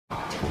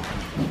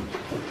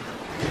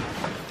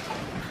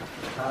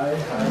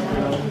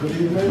Good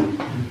evening.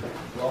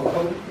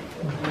 Welcome.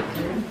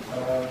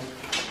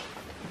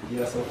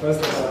 So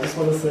first of all, I just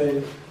want to say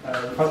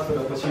thanks for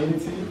the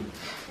opportunity.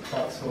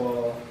 Thanks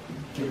for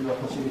giving me the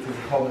opportunity to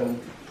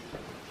come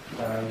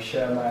and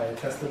share my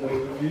testimony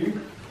with you.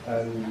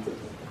 And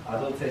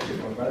I don't take it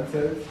for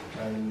granted.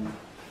 And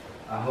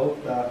I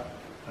hope that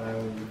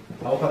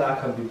I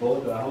can be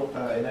bold. I hope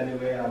that in any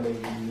way I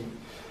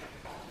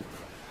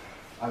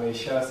may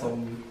share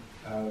some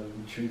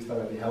truths that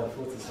may be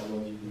helpful to some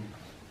of you.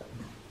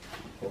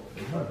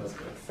 Hopefully, that's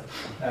good.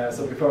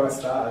 So before I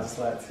start, I'd just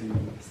like to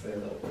say a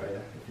little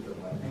prayer, if you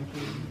don't mind. Thank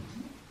you.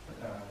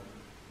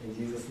 In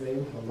Jesus'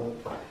 name, Lord,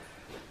 I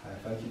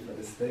thank you for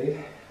this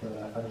day. Lord,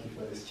 I thank you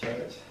for this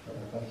church. Lord,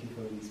 I thank you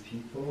for these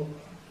people.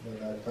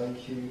 Lord, I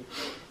thank you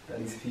that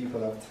these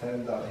people have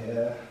turned out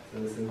here to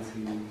listen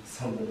to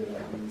somebody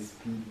like me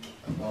speak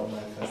about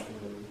my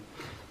testimony.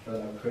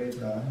 Lord, I pray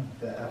that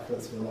their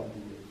efforts will not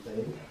be in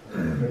vain. I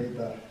pray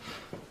that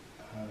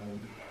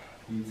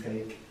you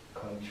take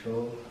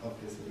control of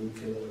this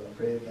meeting. Lord, I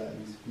pray that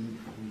you speak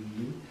through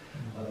me.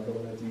 Lord, I don't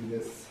want to do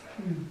this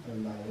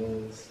in my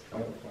own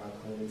strength,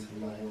 according to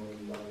my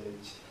own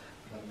knowledge.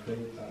 And I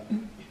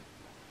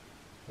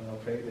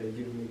pray that you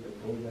give me the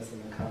boldness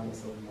and the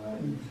calmness of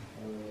mind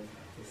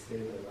to say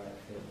the right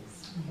things.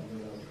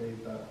 And I pray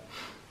that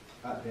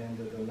at the end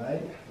of the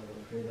night, I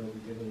pray that we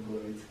give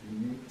glory to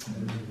you.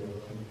 And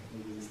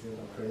in Jesus' name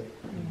I pray.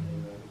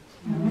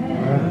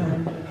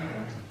 Amen.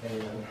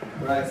 Amen.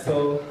 Right,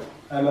 so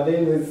my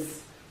name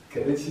is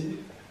Kelechi.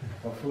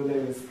 My full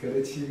name is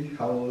Kelechi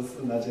Howells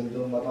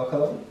Najindo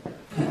Matokala.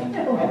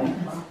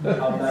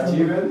 I'm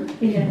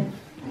Nigerian,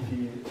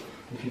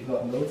 if you've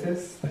not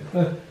noticed.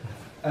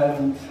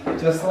 And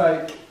just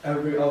like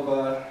every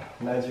other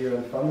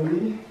Nigerian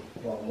family,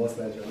 well, most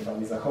Nigerian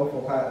families, I come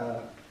from quite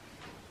a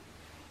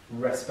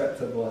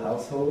respectable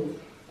household,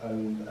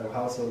 and a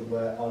household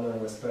where honor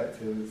and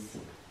respect is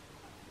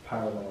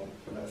paramount,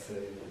 let's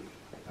say.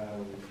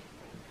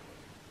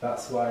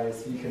 That's why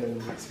speaking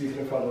in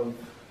front of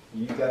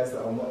you guys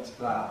that are much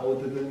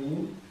older than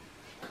me,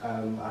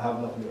 I have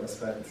nothing but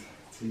respect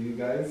to you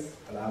guys,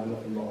 and I have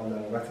nothing but honor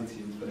and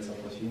gratitude for this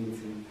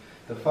opportunity.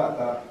 The fact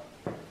that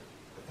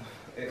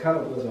it kind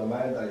of blows my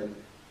mind that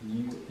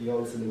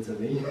you're listening to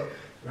me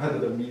rather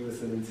than me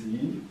listening to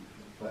you.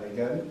 But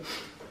again,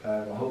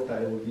 I hope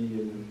that it will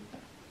be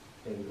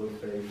in good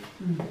faith.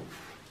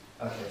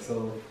 Okay,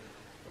 so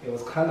it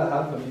was kind of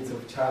hard for me to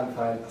try and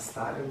find a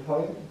starting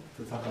point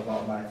to talk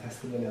about my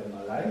testimony of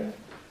my life.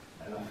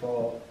 And I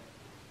thought,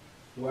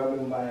 where I'm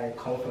in my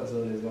comfort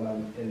zone is when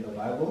I'm in the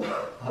Bible,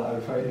 or I'm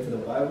referring to the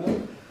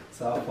Bible.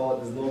 So I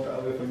thought there's no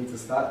better way for me to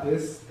start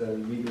this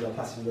than reading a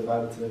passage of the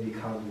Bible to maybe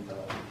calm me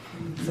down.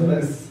 So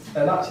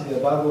and actually a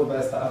Bible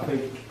verse that I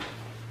think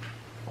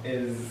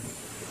is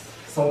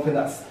something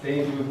that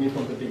stayed with me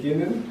from the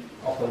beginning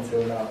up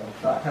until now.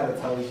 That kind of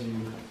tells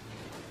you,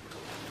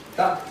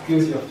 that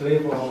gives you a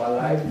flavor of my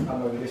life and my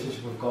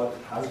relationship with God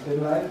has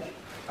been like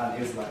and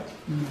is like.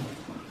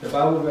 The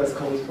Bible verse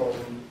comes from,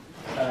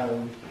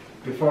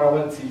 before I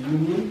went to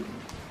uni,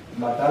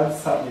 my dad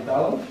sat me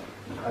down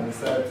and he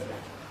said,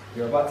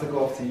 you're about to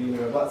go off to uni,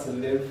 you're about to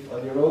live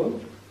on your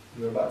own,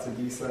 you're about to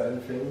do certain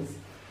things.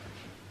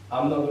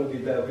 I'm not going to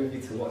be there with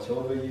you to watch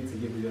over you, to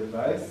give you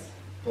advice,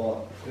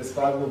 but this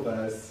Bible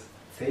verse,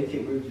 take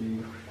it with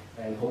you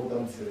and hold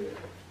on to it.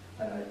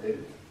 And I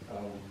did.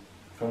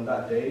 From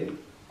that day,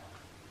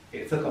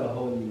 it took on a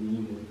whole new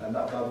meaning, and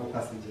that Bible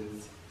passage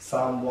is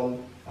Psalm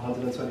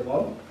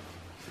 121,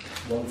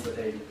 1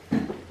 to 8.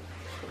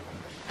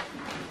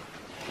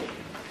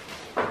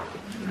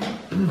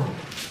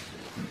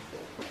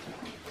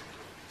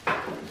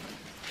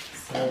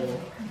 So,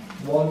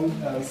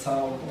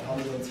 Psalm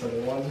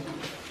 121,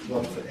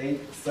 1 to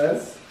 8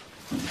 says,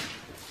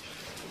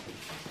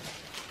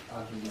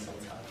 I'll give you some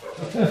time.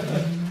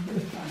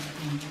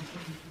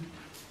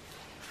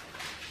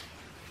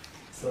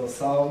 So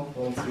Psalm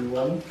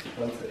 121,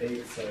 1 to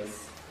 8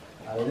 says,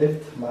 I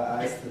lift my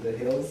eyes to the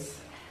hills,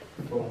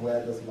 from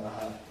where does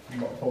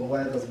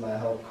my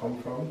help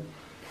come from?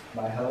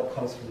 My help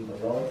comes from the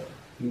Lord,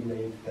 who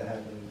made the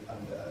heaven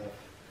and the earth.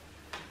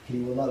 He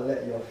will not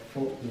let your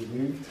foot be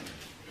moved.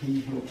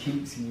 He who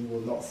keeps you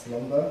will not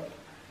slumber.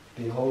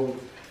 Behold,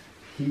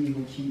 he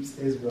who keeps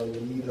Israel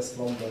will neither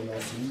slumber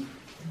nor sleep.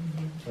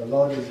 The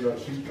Lord is your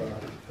keeper.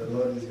 The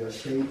Lord is your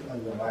shade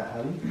on your right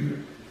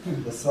hand.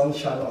 The sun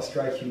shall not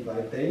strike you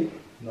by day,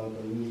 nor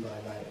the moon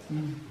by night.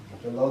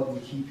 The Lord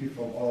will keep you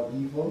from all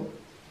evil.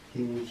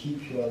 He will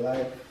keep you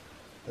alive.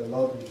 The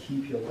Lord will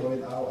keep your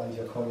going out and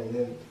your coming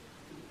in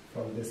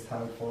from this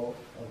time forth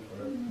and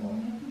forevermore.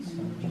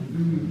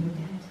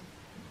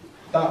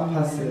 That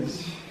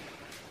passage,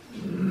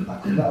 I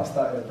could not have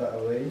started a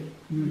better way,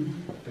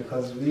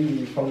 because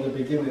really, from the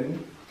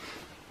beginning,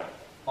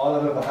 all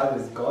I've ever had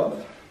is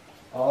God.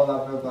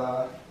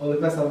 Only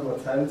person I've ever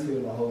turned to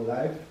in my whole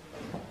life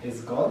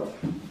is God,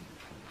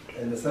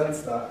 in the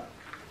sense that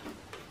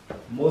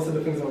most of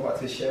the things I'm about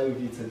to share with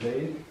you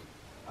today,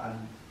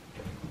 and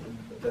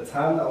the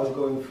time that I was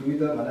going through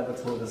them, I never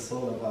told a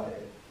soul about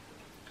it.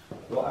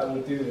 what I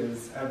would do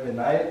is every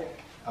night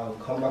I would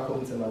come back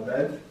home to my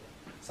bed.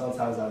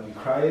 Sometimes I'd be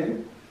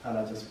crying and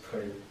I just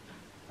pray.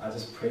 I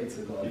just pray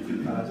to God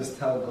and I just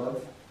tell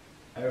God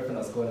everything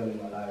that's going on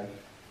in my life.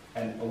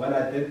 And when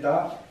I did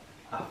that,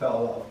 I felt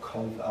a lot of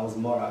comfort. I was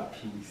more at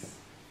peace.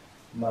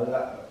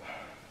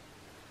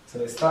 So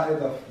it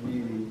started off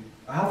really.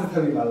 I have to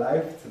tell you my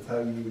life to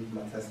tell you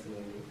my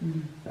testimony,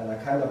 and I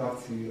kind of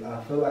have to.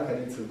 I feel like I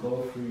need to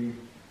go through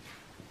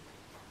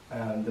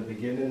the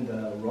beginning,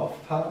 the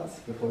rough parts,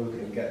 before we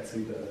can get to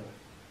the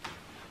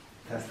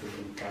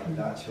testimony part,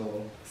 the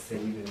actual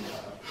saving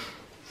part.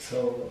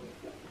 So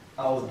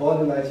I was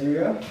born in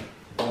Nigeria.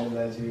 I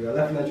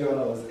left Nigeria when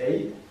I was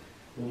 8.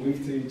 We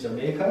moved to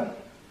Jamaica,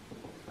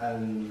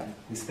 and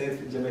we stayed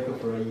in Jamaica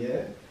for a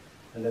year,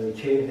 and then we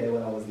came here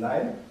when I was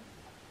 9.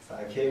 So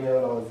I came here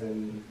when I was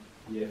in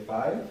year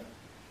 5,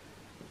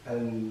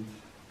 and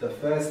the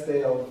first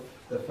day of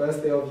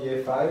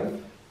year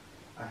 5,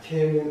 I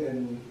came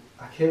in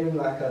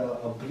like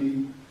a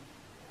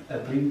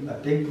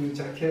big blue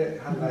jacket.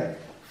 It had like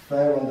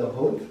fur on the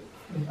hood,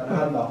 and I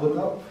had my hood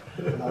up,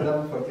 and I'll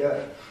never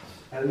forget.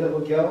 A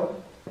little girl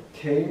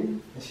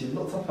came and she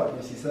looked up at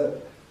me. She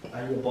said,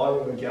 "Are you a boy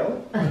or a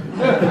girl?" And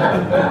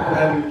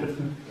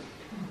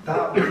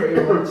that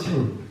pretty much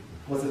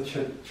was a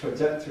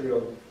trajectory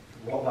of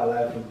what my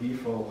life would be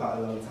for quite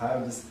a long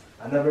time.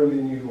 I never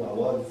really knew who I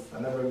was. I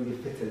never really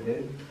fitted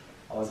in.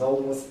 I was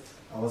always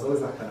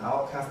like an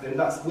outcast. In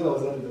that school, I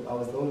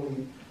was the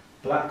only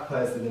black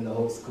person in the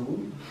whole school.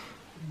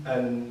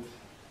 And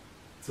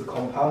to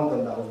compound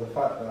on that was the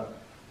fact that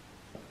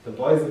the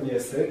boys in year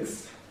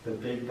 6, the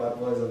big bad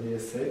boys of year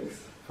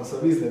 6, for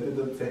some reason they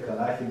didn't take a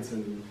liking to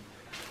me.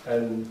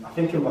 And I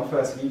think in my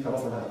first week I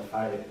must have had a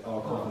fight or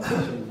a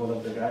conversation with one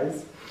of the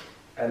guys.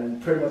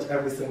 And pretty much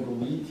every single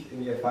week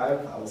in year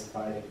 5 I was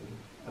fighting.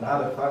 And I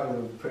had a fight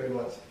with pretty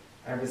much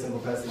every single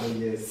person in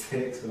year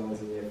 6 when I was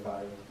in year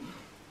 5.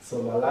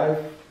 So my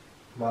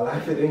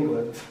life in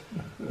England,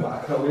 my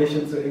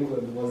acclimation to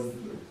England was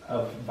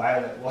a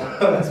violent one,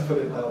 let's put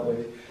it that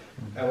way.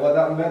 And what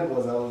that meant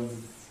was I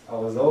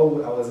was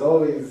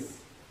always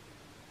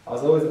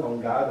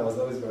on guard. I was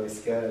always very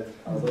scared.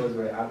 I was always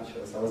very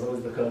anxious. I was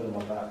always looking over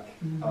my back.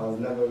 I was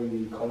never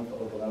really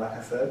comfortable. And like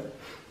I said,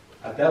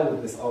 I dealt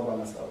with this all by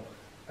myself.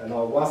 And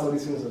whilst all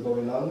these things were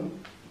going on,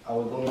 I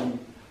would only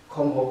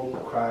come home,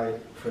 cry,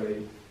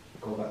 pray,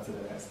 go back to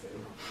the next day.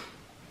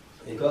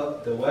 It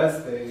got the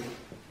worst day,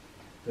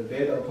 the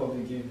day that will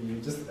probably give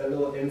you just a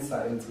little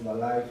insight into my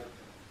life,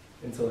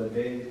 into a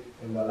day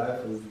in my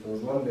life. There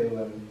was one day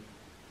when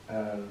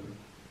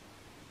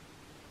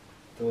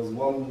there was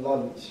one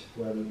lunch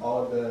when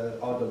all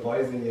the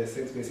boys in year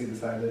 6 basically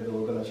decided they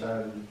were going to try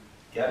and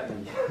get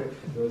me.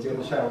 They were going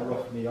to try and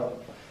rough me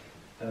up.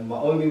 And my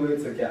only way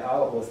to get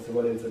out was to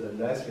run into the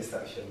nursery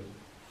section.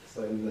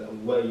 So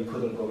where you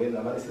couldn't go in,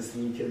 I managed to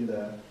sneak in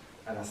there,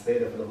 and I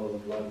stayed there for the whole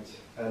of lunch.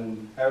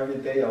 And every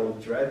day I would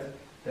dread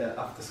the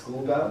after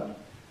school bell,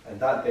 and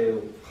that day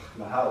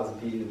my heart was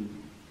beating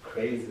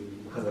crazy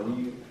because I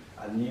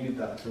knew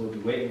that they would be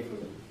waiting for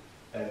me.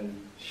 And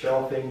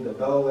sure thing, the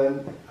bell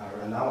went, I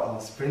ran out, I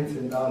was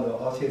sprinting down, they were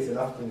all chasing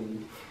after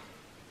me.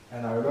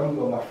 And I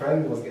remember my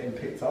friend was getting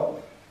picked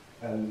up,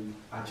 and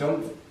I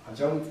jumped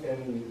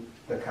in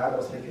the car that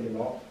was picking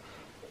him up,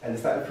 and they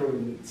started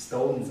throwing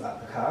stones at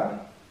the car.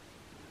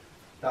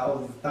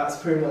 That's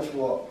pretty much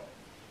what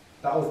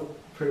I was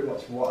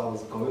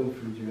going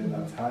through during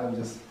that time.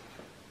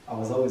 I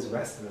was always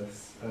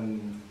restless.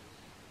 And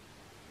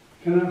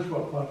can I ask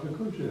what part of the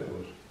country that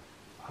was?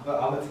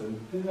 Aberton.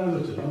 In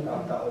Aberton,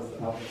 okay. That was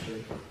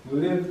Aberton. We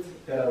lived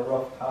in a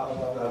rough part of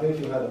Aberton. I don't know if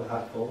you've heard of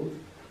Hadfold,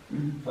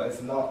 but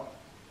it's not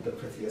the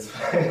prettiest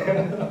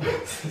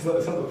place. it's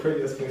not the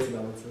prettiest place in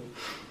Aberton.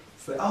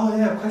 So, oh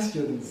yeah,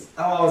 questions.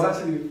 I was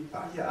actually,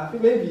 I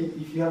think maybe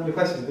if you have any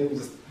questions, maybe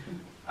just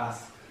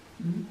ask.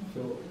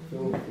 Feel free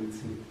to.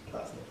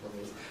 That's no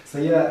problem. So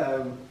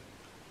yeah,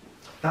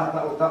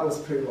 that was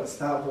pretty much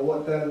that. But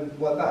what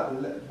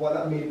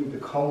that made me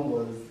become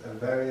was a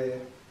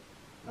very,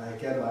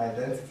 again, my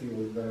identity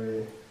was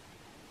very.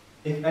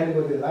 If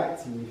anybody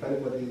liked me, if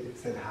anybody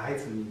said hi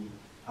to me,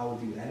 I would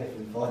do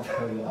anything for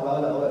them.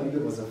 All I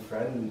needed was a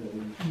friend,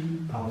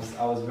 and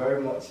I was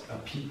very much a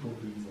people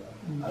pleaser.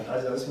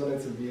 I just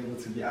wanted to be able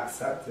to be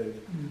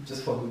accepted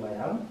just for who I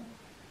am.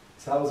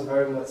 So that was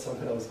very much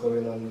something that was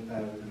going on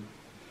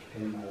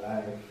in my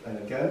life. And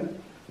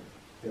again,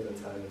 I didn't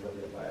tell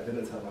anybody about it. I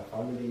didn't tell my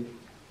family.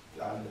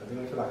 I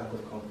didn't feel like I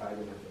could confide in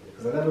anybody,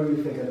 because I never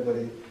really think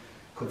anybody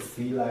could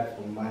see life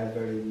from my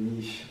very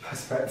niche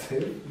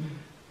perspective.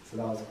 So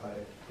that was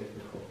quite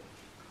difficult.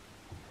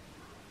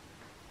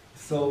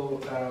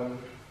 So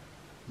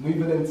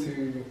moving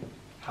into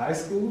high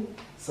school,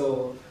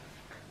 so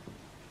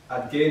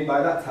by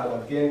that time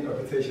I'd gained a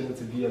reputation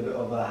to be a bit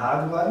of a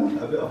hard man,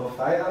 a bit of a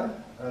fighter.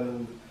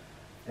 And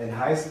in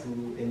high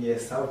school, in year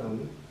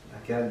 7,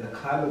 again, the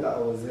climate that I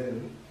was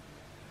in,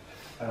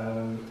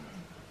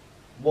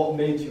 what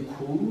made you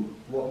cool,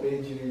 what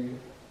made you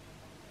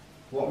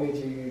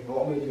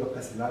a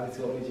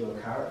personality, what made you a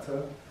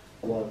character,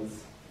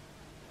 was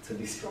to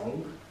be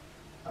strong,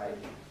 like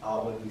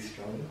outwardly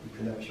strong. You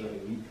can never show any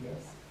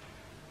weakness.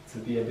 To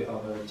be a bit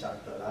of a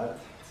Jack the Lad,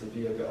 to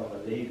be a bit of a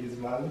ladies'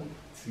 man,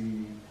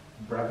 to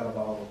brag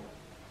about,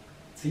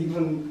 to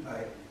even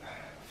like,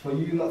 for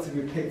you not to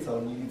be picked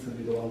on, you need to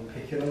be the one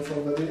picking on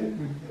somebody.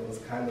 It was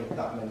kind of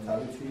that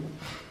mentality.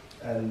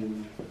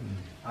 And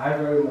I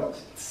very much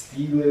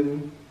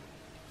stealing,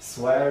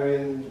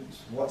 swearing,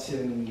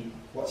 watching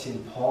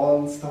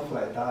porn, stuff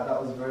like that.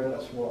 That was very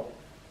much what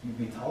you'd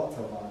be taught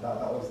about.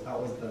 That was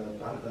the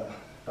banter.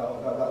 That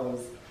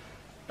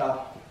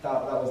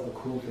was the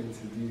cool thing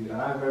to do.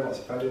 And I very much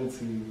fell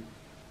into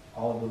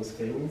all those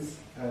things.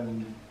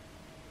 And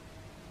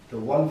the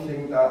one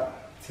thing that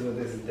till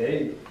this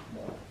day,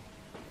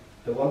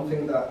 the one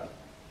thing that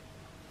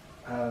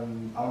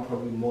I'm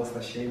probably most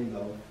ashamed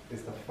of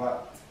is the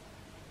fact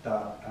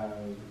that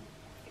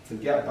to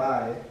get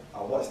by,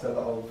 I watched a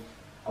lot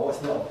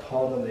of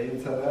porn on the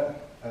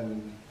internet,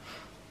 and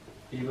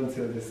even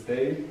to this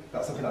day,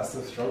 that's something I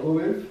still struggle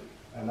with,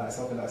 and that's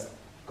something that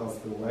God's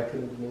still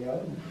working with me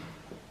on.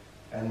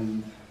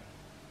 And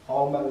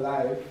all my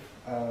life,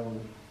 I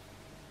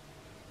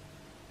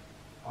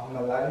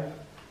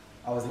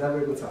was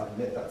never able to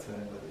admit that to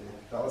anybody.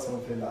 That was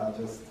something that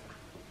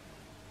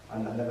I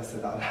never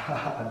said out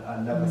loud.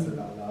 I never said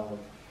out loud.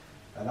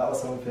 And that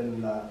was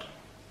something that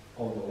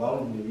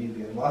overwhelmed me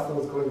really. And whilst I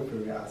was going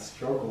through it, I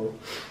struggled.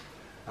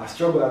 I'd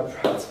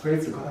pray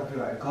to God. I'd be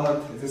like,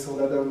 God, is this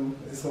one of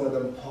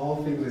them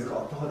Paul things he's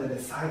got a thorn in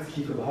his side to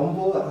keep him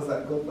humble? I was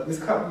like, God, but this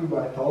can't be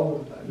my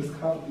thorn. Like, this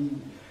can't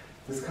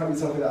be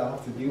something that I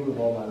have to deal with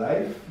all my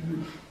life.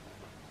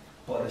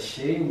 But the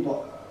shame,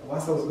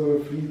 whilst I was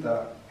going through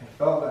that, it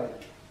felt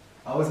like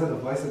I always had a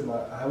voice in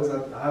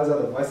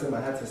my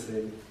head to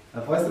say.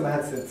 A voice in my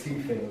head said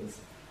two things.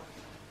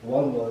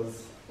 One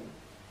was,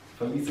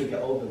 for you to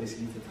get over this,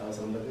 you need to tell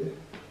somebody.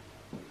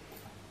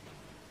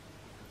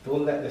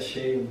 Don't let the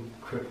shame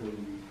cripple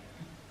you.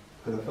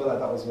 Because I felt like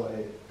that was what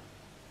it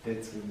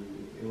did to me.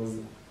 It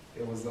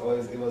was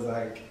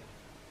like,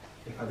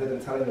 if I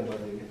didn't tell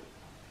anybody,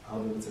 I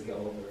would be able to get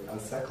over it.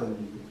 And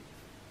secondly,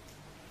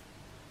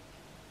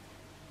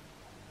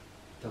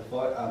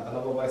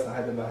 another voice I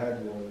had in my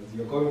head was,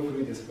 you're going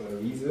through this for a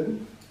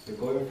reason. You're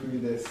going through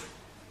this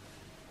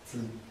to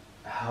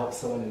help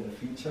someone in the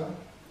future.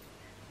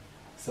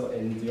 So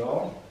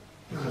endure,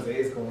 because it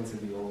is going to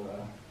be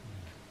over.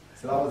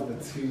 So that was the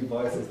two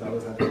voices that I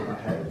was having in my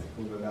head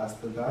with regards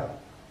to that.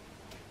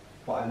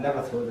 But I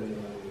never told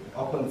anybody,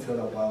 up until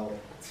about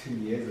 2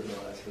 years ago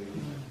actually.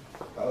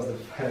 That was the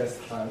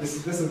first time.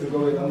 This has been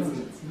going on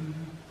since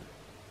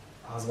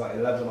I was about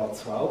 11 or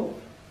 12.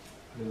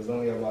 And it was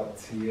only about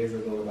 2 years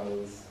ago that I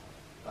was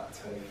about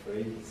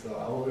 23. So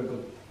over a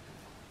good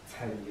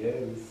 10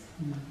 years,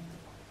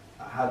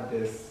 I had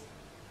this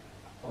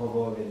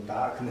overwhelming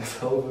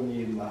darkness over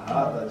me in my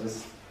heart that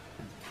just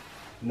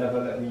never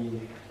let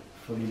me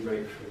fully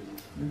break free.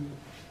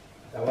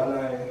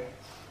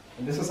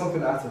 And this was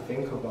something I had to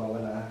think about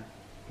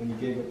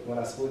when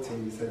I spoke to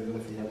you. You said you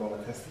wanted to hear about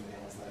my testimony.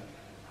 I was like,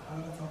 how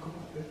do I talk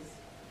about this?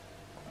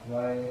 Am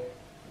I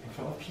in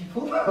front of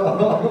people?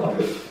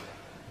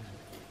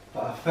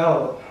 But I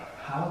felt,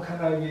 how can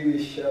I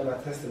really share my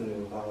testimony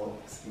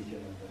without speaking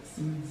of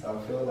this? So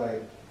I feel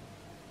like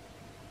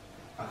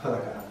I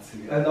had to.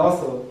 And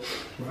also,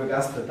 with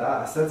regards to that,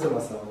 I said to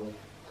myself,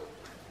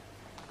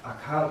 I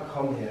can't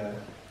come here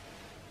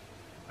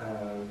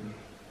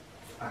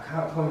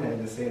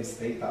in the same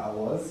state that I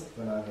was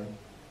when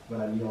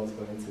I knew I was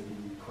going to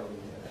be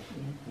coming here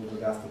with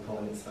regards to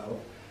porn itself.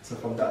 So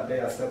from that day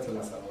I said to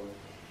myself,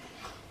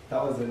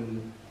 that was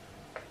in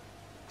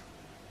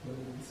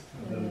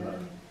November.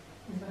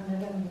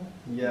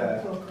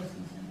 Yeah,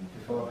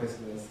 before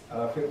Christmas.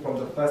 And I think from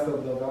the 1st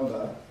of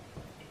November,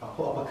 I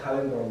put up a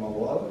calendar on my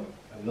wall,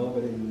 and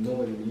nobody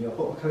knew. I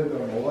put up a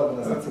calendar on my wall, and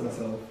I said to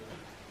myself,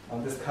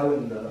 on this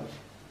calendar,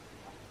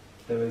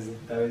 there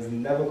is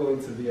never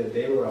going to be a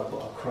day where I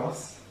put a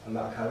cross on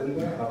that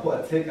calendar. I put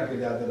a tick every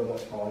day I didn't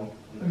watch porn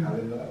on the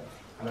calendar.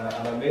 And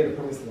I made a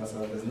promise to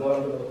myself, there's no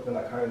one going to look on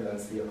that calendar and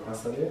see a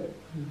cross on it.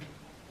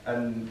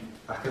 And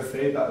I can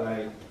say that,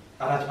 like,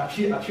 and I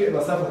treated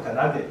myself like an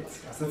addict.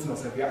 I said to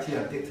myself, you're actually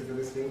addicted to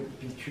this thing,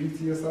 be true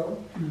to yourself,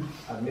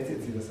 admit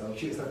it to yourself,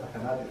 treat yourself like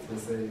an addict and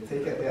say,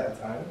 take it a day at a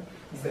time,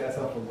 set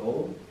yourself a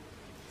goal.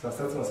 So I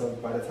said to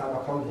myself, by the time I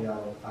come here,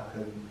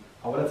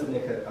 I wanted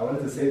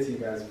to say to you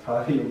guys,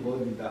 probably your goal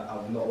be that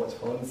I've not watched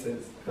porn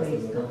since 1st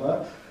of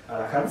November.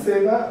 And I can't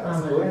say that,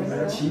 that's good, I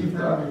achieved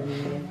that.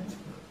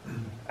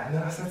 And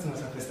then I said to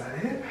myself, is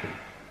that it?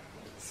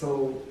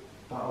 So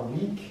about a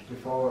week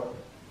before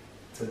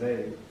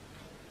today,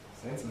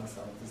 saying to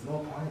myself, there's no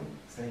point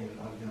saying,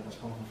 oh, you didn't watch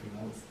porn for 3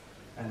 months,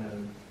 and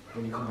then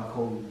when you come back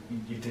home,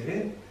 you did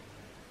it.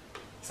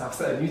 So I've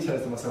set a new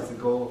challenge to myself to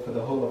go for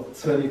the whole of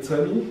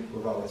 2020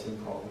 without watching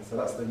porn. So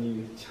that's the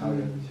new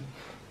challenge.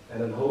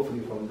 And then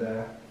hopefully from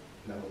there,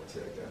 never watch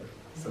it again.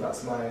 So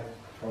that's my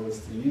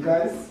promise to you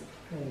guys,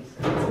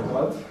 to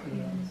God,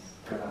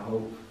 and I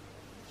hope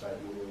that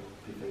you will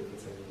be faithful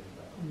to me in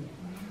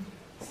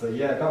that. So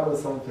yeah, that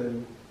was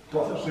something So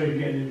you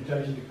get an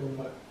invitation to come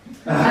back.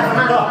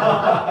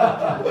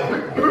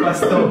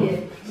 First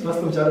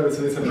of January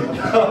 2021.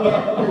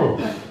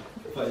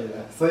 But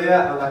yeah, so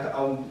yeah,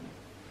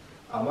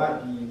 I might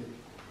be.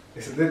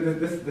 This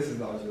is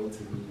not a joke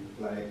to me.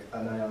 Like,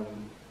 and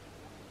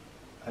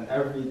and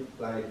every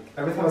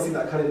time I see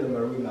that colour in the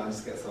maroon, I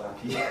just get so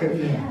happy.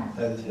 Yeah.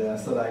 And yeah,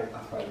 so like I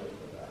thank God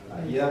for that.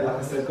 Like, yeah, like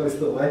I said, God is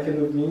still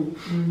working with me.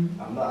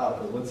 I'm not out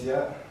of the woods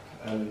yet,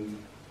 and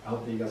I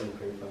hope that you guys will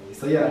pray for me.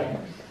 So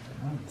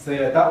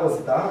yeah, that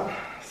was that.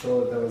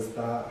 So there was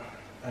that,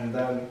 and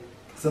then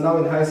so now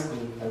in high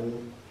school,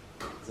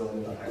 so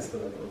only done high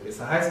school a little bit.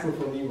 So high school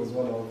for me was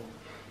one of,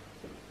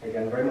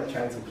 again, very much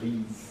trying to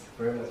please,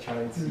 very much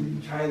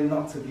trying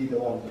not to be the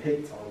one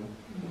picked on.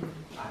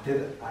 I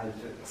did.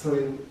 So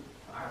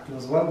there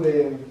was one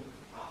day.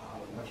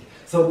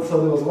 So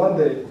there was one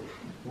day.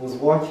 I was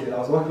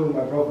walking with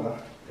my brother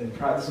in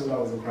practice when I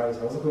was in private.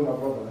 I was walking with my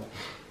brother.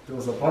 There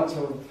was a bunch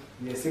of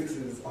year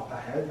sixes up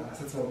ahead, and I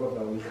said to my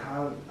brother,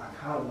 I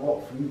can't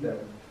walk through them.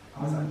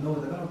 I was like, no,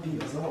 they're gonna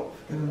beat us up.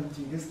 They're gonna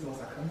do this. I was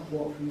like, I cannot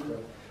walk through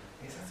them.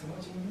 He said, so what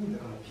do you mean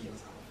they're gonna beat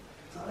us up?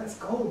 So let's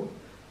go.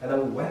 And then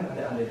we went,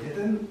 and they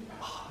didn't.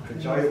 Oh, the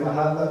joy in my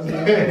heart that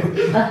day,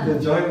 the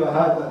joy in my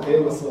heart that day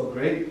was so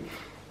great.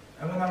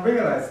 And when I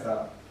realized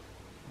that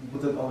we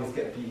wouldn't always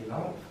get beaten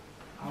up,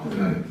 I was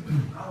like,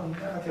 I'll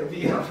never get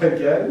beaten up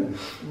again.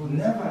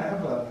 Never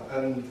ever.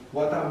 And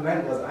what that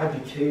meant was I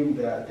became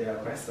the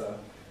aggressor.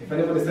 If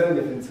anybody said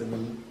anything to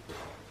me,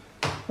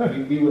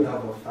 we would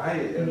have a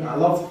fight. And I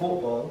loved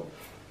football.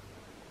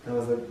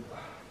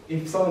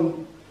 If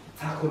someone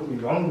tackled me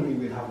wrongly,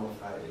 we'd have a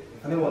fight.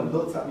 If anyone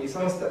looked at me,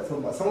 someone stepped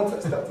on my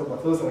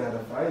toes and we had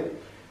a fight.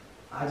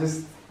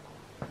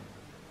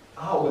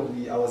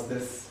 Outwardly, I was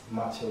this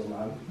macho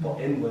man, but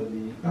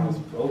inwardly, I was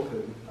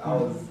broken. I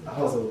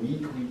was a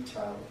weak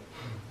child.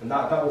 And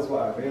that was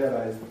what I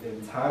realized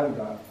in time,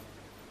 that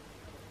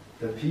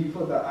the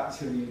people quite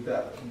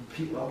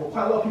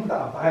a lot of people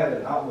that are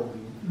violent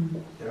outwardly,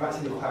 they're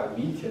actually quite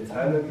weak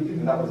internally,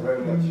 and that was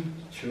very much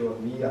true of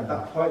me at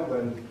that point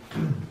when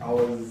I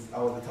was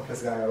the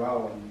toughest guy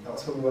around. That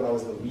was probably when I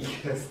was the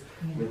weakest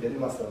within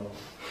myself.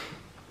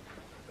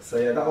 So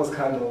yeah, that was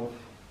kind of,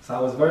 so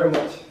I very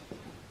much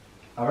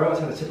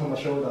had a chip on my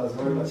shoulder. I was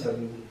very much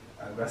an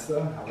aggressor.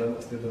 I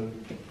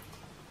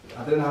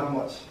didn't have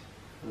much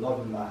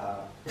love in my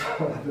heart.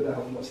 I didn't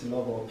have much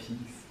love or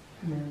peace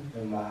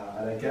in my heart.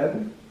 And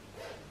again,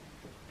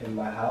 in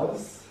my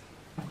house,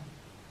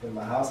 I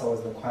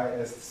was the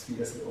quietest,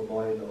 sweetest little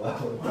boy in the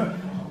world.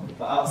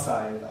 But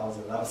outside, I was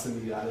an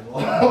absolute animal.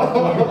 I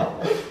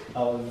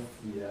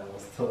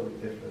was totally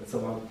different. So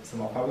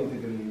my family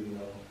didn't really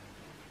know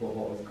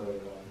what was going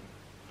on.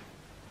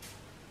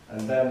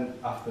 And then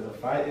after the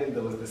fighting,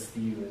 there was the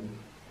stealing.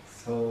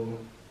 So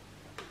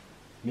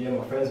me and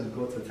my friends would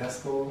go to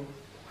Tesco.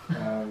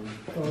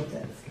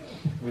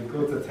 We'd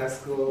go to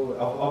Tesco,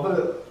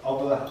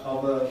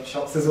 other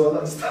shops as well,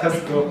 not just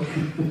Tesco.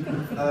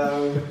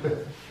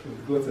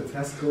 We'd go to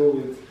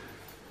Tesco,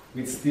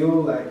 we'd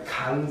steal like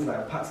cans,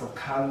 like packs of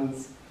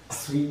cans,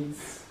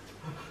 sweets.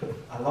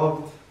 I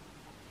loved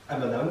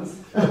M&Ms.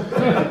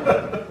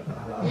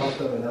 I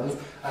loved M&Ms.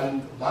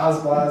 And Mars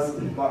bars,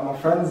 my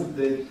friends,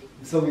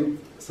 so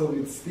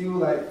we'd steal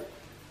like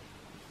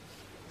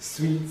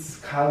sweets,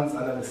 cans,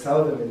 and then we'd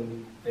sell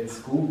them in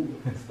school.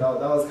 So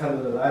that was kind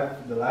of the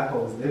life I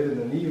was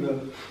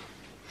living.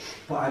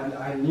 But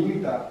I knew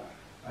that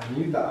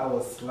I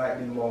was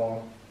slightly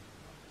more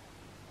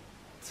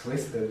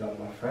twisted than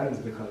my friends,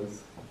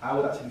 because I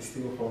would actually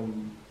steal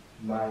from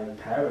my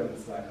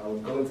parents. Like, I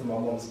would go into my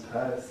mom's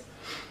purse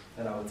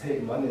and I would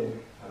take money,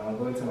 and I would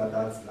go into my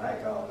dad's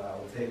nightgown and I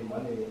would take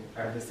money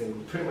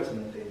pretty much on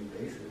a daily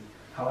basis.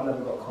 How I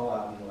never got caught,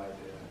 I have no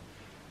idea.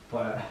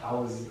 But I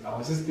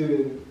was just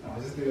doing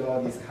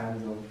all these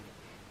kinds of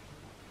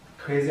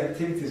crazy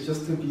activities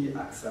just to be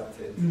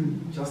accepted,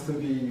 just to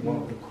be one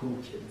of the cool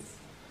kids.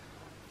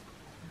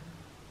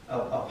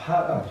 A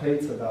part that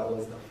played to that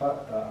was the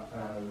fact that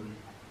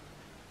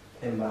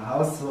in my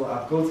house, so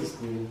I'd go to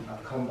school,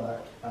 I'd come back,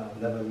 and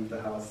I'd never leave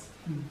the house.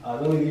 I'd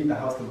only leave the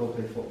house to go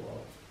play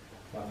football.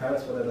 My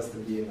parents wanted us to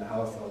be in the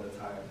house all the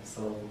time,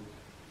 so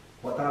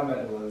what that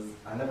meant was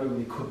I never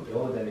really could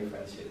build any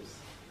friendships.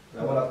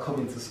 Like, when I'd come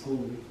into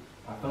school,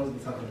 my friends would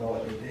be talking about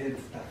what they did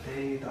that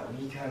day, that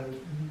weekend,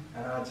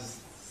 and I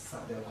just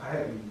sat there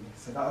quietly.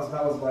 So that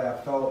was why I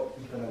felt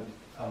even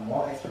a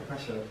more extra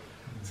pressure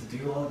to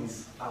do all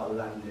these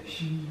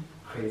outlandish,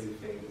 crazy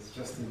things,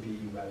 just to be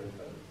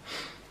relevant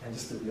and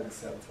just to be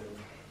accepted.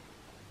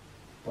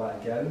 But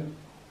again,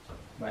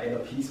 my inner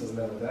peace was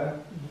never there.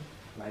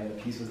 My inner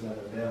peace was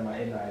never there.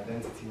 My inner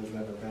identity was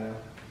never there.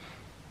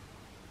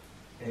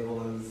 I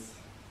was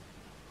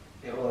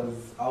a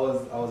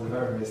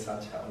very, very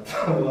sad child.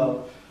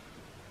 Well,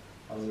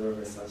 I was a very,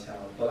 very sad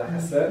child. But like I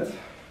said,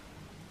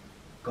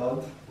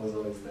 God was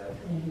always there.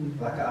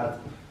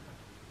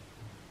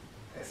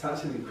 It's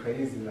actually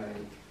crazy, like,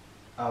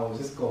 I would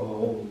just go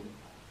home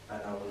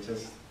and I would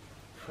just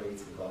pray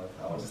to God.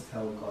 I would just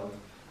tell God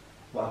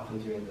what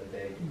happened during the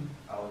day.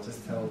 I would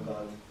just tell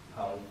God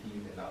how I'm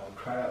feeling. I would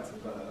cry out to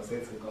God. I would say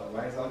to God,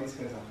 why is all these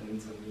things happening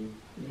to me?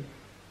 Yeah.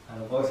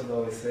 And a voice would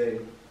always say,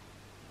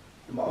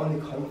 my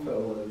only comfort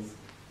was,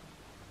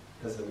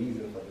 there's a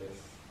reason for this.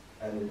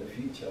 And in the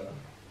future,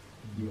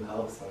 you will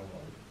help someone.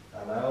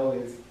 And I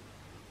always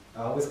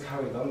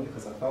carried on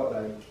because I felt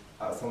like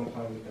at some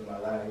point in my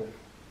life,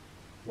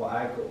 what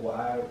I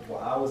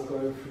was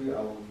going through,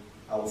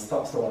 I would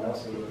stop someone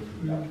else from going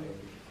through that thing.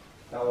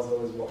 That was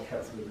always what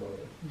kept me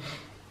going.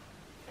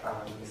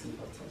 Let me see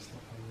if I've touched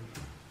that on.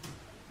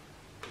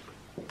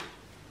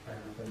 I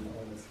haven't,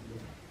 honestly.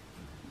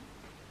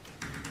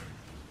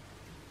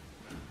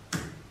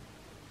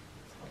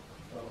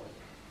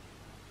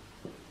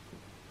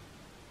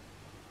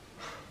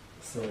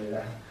 So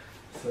yeah.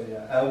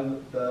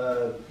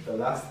 The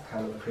last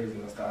kind of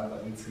craziness that I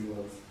got into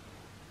was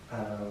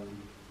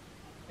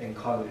in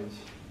college.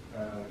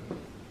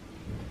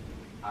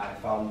 I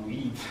found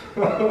weed.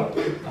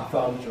 I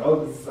found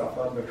drugs. I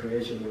found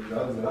recreational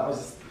drugs, and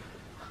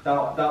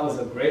that was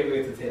a great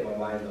way to take my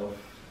mind off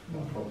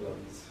my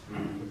problems.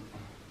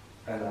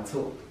 And I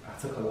took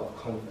a lot of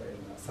comfort in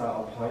that. So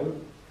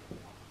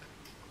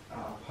at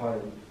a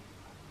point,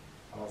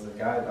 I was a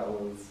guy that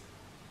was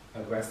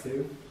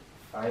aggressive,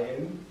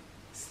 fighting,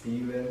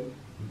 stealing,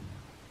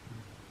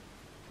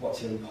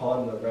 watching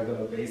porn on a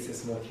regular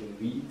basis, smoking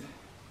weed,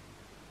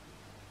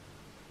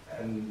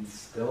 and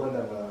still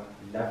never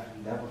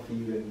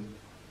feeling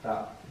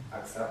that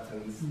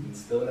acceptance, and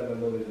still never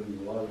knowing who he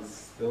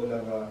was, still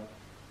never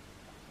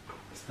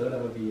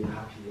being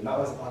happy. And that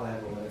was all I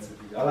ever wanted to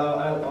be. All I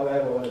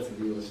ever wanted to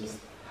be was just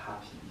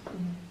happy.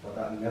 But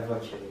that never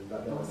came,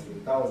 that never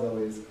came. That was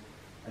always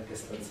a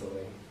distance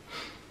away.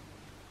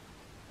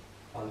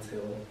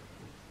 Until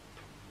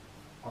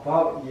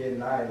about year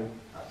 9,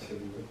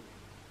 actually,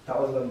 that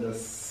was when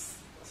this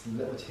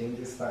little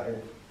changes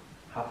started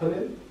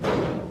happening.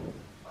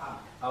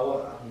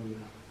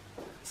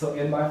 So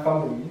in my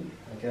family,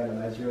 again, a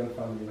Nigerian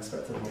family,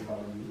 respectable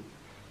family,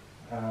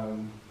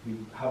 we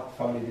have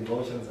family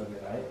devotions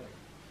every night.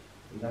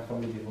 We have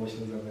family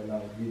devotions every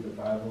night, read the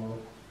Bible.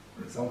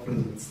 Some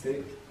things would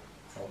stick,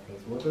 some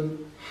things wouldn't.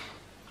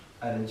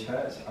 And in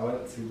church, I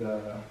went to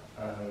the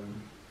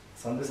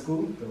Sunday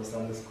school. There was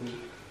Sunday school.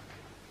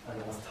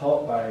 And I was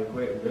taught by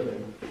great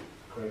women.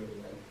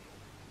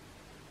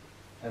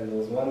 And there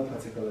was one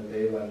particular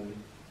day when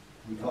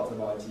we talked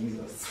about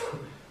Jesus.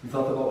 We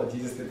talked about what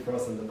Jesus did for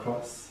us on the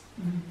cross.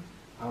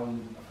 I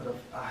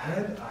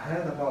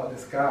heard about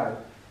this guy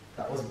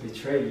that was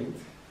betrayed,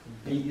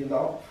 beaten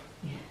up,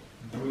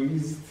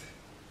 bruised,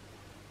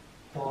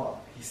 but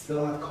he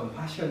still had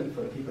compassion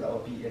for the people that were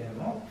beating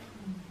him up.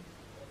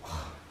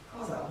 I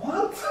was like,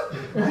 what?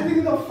 Why did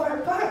he not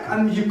fight back?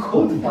 And you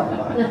could fight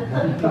back.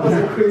 That was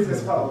the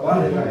craziest part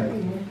about it. Like,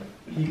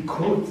 he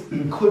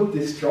could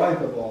destroy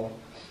the ball,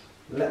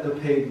 let the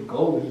pain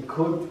go. He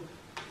could.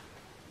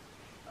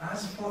 I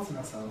just thought to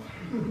myself,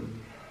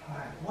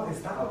 like, what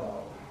is that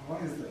about?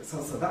 What is this?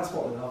 So that's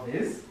what love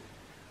is.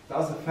 That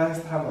was the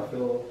first time I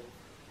feel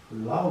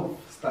love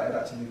started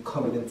actually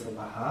coming into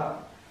my heart.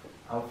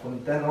 And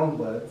from then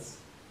onwards,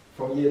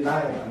 from year 9,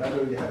 I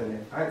never really had any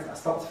fights. I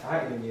stopped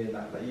fighting in year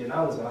 9. Like year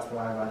 9 was the last time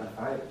I had a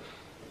fight.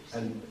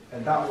 And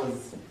that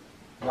was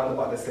around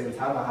about the same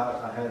time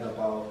I heard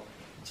about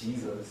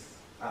Jesus,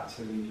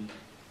 actually,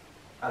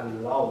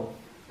 and love.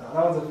 That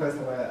was the first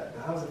time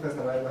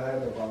I ever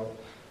heard about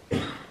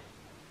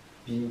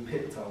being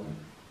picked on,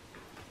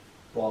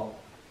 but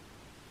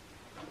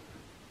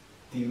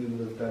dealing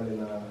with them in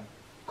a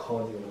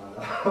cordial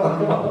manner.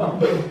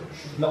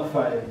 Not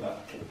fighting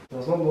back. There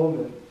was one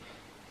moment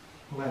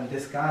when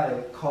this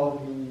guy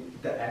called me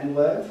the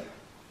N-word.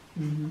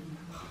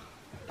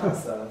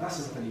 That's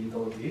just something you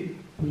don't do.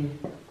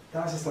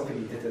 That's just something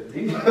you didn't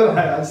do.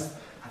 I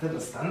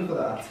didn't stand for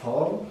that at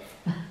all.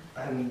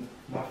 And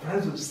my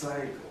friends were just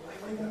like,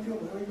 what are you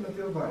gonna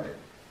do about it?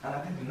 And I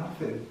did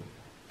nothing.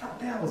 That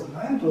day I was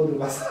mind blown with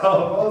myself. I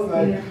was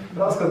like,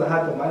 that's because I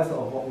had the mindset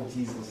of what would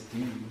Jesus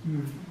do.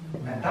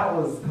 And that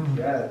was,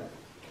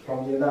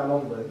 from year 9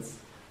 onwards,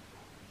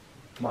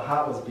 my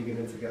heart was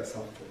beginning to get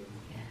softer.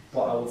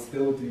 But I would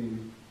still do,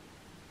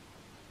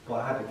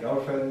 but I had a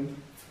girlfriend.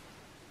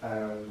 I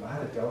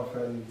had a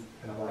girlfriend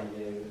in about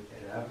year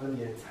 11,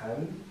 year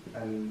 10,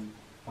 and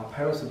my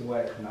parents would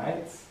work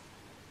nights,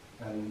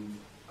 and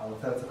I would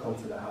tell her to come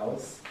to the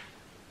house,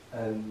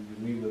 and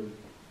we would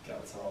get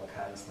up to all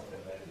kinds of stuff in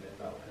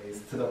that place,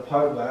 to the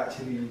point where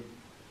actually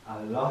I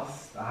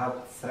had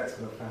sex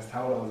for the first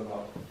time when I was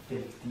about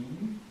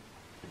 15.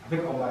 I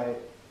think on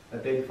a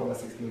day before my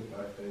 16th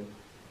birthday,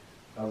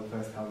 that was the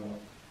first time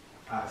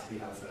I actually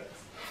had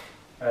sex.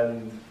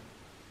 And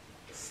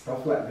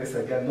stuff like this,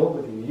 again,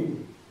 nobody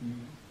knew.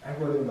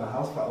 Everybody in my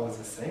house thought I was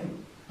the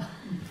same.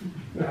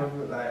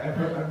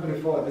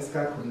 Everybody thought this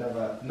guy could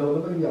never,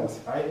 nobody knew I was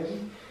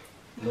fighting,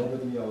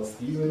 nobody knew I was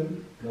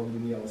stealing, nobody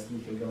knew I was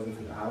sneaking girls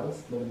into the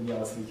house, nobody knew I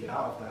was sneaking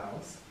out of the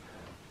house.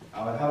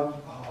 I would have,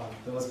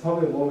 there was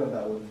probably a moment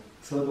that would,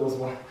 there was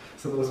one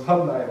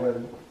night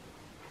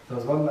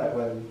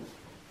when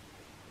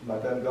my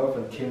then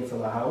girlfriend came to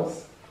my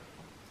house,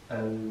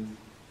 and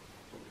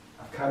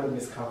kind of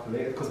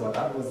miscalculated because my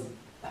dad was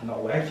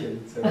not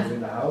working, so he was in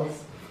the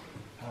house.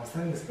 And I was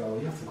telling this girl,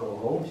 you have to go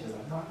home. She was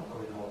like, no, I'm not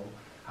going home.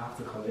 I have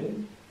to come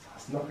in. So I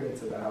was knocking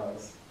into the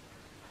house.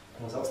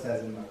 I was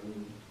upstairs in my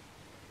room.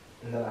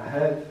 And then I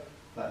heard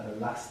like the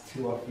last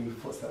 2 or 3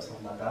 footsteps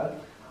of my dad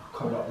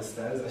coming up the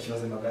stairs, and she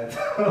was in my bed.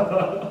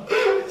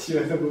 She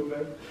was in my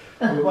bed.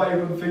 Without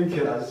even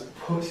thinking, I just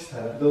pushed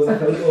her. There was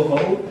like a little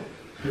hole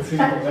between the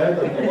bed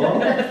and the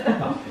wall. I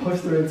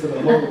pushed her into the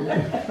hole.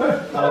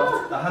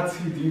 I had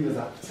 2 duvers. I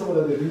took one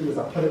of the duvers, I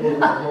put it over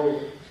the hole.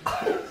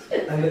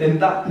 And in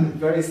that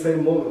very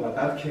same moment, my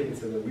dad came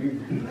into the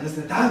room. And I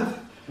said, Dad! I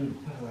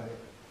was like,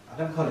 I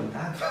never called him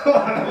Dad. I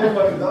never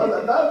called him Dad. I was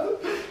like, Dad! I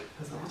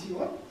was like, what do you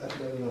want? And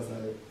then he was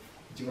like,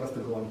 do you want us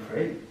to go and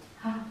pray?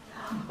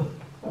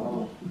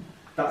 Oh,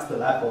 that's the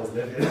life I was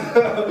living.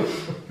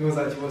 He was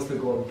like, do you want us to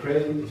go and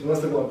pray? Do you want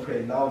us to go and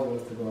pray now? Do you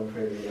want us to go and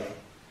pray now?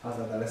 I was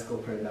like, let's go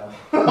pray now.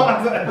 I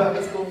was like,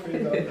 let's go pray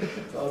now.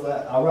 So I was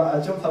like, I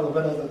jumped out of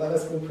bed, I was like,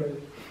 let's go pray.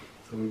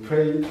 So we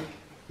prayed,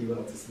 he went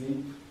up to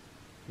sleep,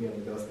 me and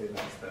the girl stayed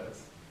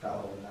downstairs that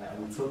whole night.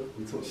 And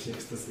we took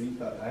shifts to sleep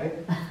that night.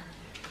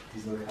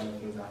 These were the kind of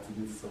things I had to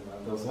do to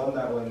someone. There was one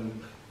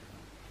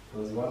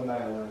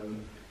night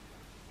when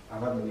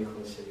I've had many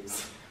close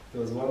shaves.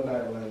 There was one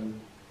night when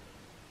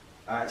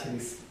I actually,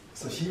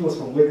 so she was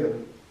from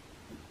Wigan.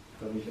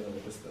 Don't know if you know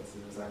the distance.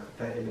 It was like a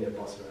 30-minute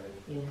bus ride.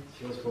 Yeah.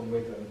 She was from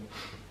Wigan,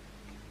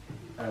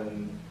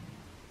 and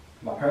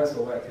my parents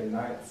were working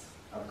nights.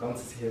 I've gone to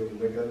see her in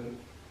Wigan.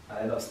 I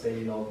ended up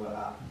staying over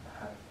at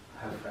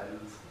her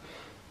friends.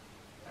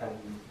 And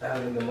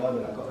early in the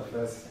morning, I got the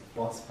first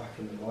bus back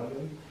in the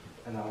morning,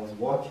 and I was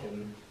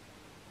walking.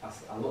 I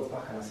looked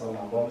back and I saw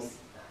my mom's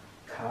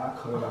car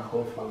coming back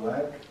home from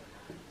work.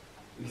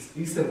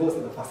 Eastern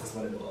wasn't the fastest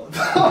one in the world.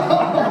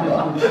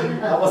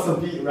 I must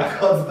have beaten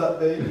records that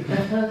day.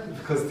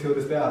 Because till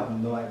this day I have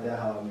no idea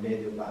how I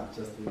made it back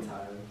just in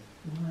time.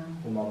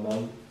 For my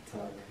mom to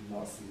like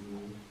not see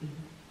me.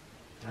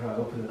 And I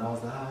opened it and I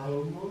was like,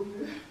 oh, Mom,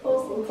 I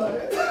was so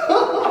tired. I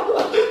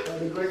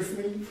had a great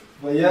sleep.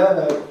 But yeah,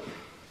 like,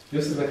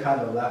 this is the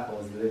kind of life I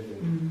was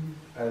living.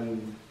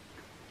 And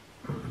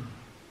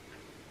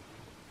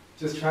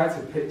just trying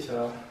to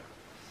picture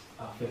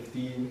a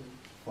 15,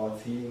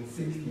 14,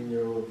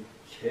 16-year-old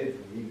kid,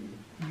 really,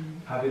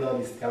 having all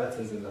these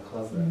skeletons in the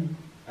closet, and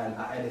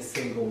at any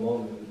single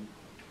moment,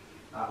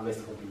 at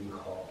risk of being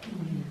caught.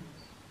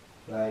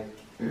 Like,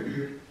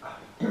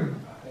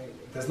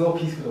 there's no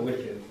peace for the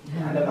wicked.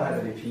 I never had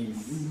any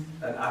peace,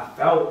 and I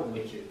felt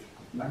wicked.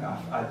 Like,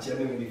 I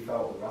genuinely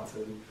felt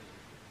rotten,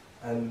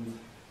 and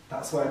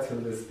that's why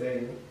till this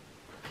day,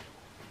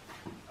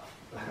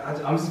 like,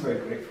 I'm just very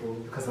grateful,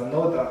 because I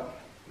know that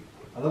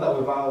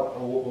without,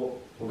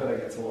 we're gonna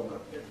get to what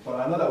God did, but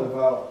I know that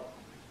without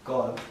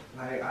God,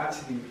 like, I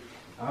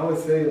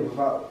always say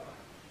without,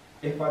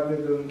 if I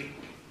didn't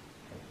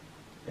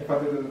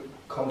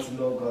come to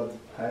know God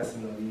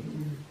personally,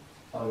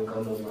 only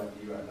God knows what I'd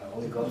be right now.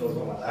 Only God knows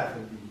what my life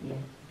would be.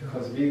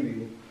 Because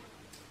really,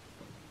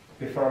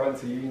 before I went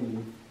to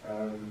uni, I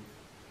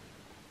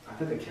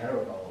didn't care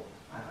about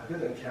my life. I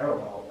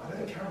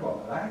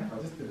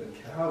just didn't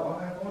care. All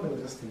I wanted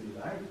was just to be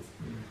liked.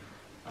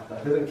 I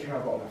didn't care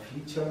about my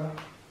future.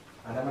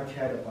 I never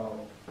cared about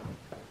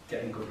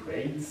getting good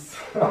grades.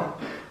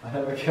 I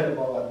never cared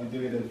about what I'd be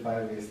doing in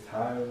 5 years'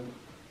 time.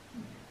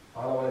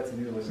 All I wanted to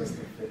do was just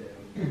to fit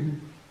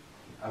in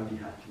and be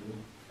happy.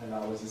 And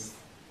that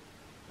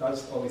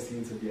just always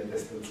seemed to be a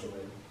distance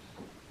away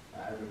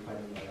at every point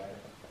in my life.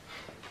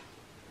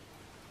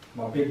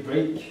 My big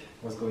break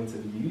was going to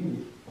the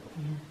uni.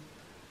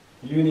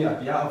 Uni, I'd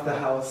be out of the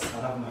house,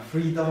 I'd have my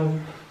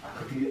freedom, I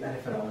could do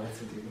anything I wanted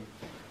to do.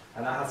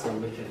 And I had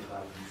some wicked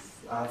plans.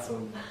 I had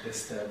some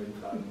disturbing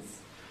plans.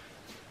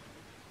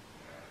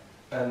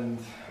 And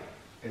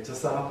it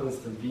just so happens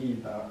to be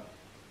that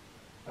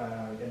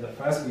in the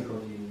first week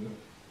of uni,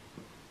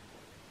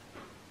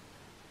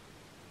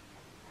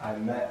 I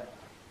met,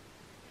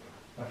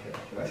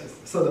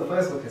 so the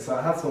first week, so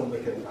I had some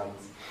wicked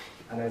plans.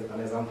 And an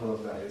example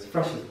of that is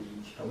Freshers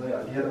Week.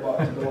 Have you heard about,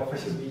 do you know what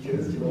Freshers Week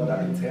is? Do you know what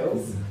that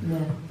entails?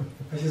 Yeah.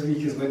 Freshers Week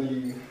is when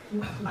you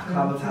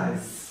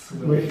acclimatise.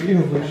 Which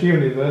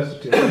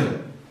university?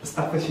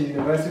 Staffordshire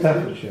University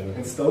Staffordshire.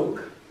 in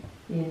Stoke.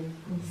 Yeah.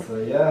 So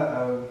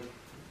yeah,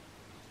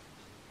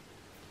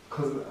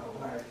 because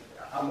like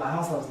at my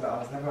house I was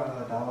never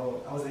allowed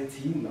out. I was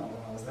 18 now.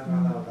 I was never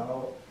allowed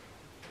out.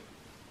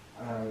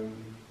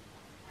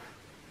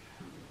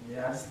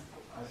 Yeah,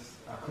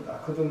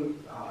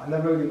 I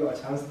never really got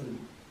a chance to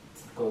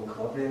go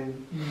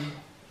clubbing,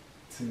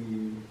 to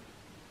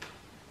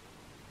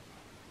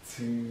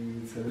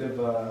live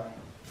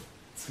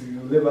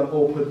an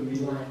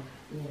open life.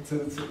 To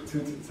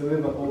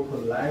live an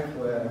open life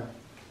where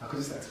I could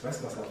just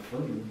express myself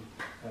fully,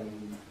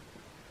 and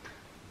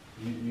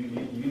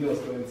you know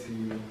it's going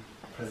to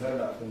present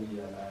that for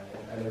me.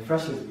 And in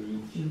Freshers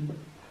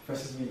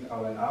Week, I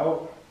went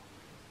out.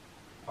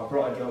 I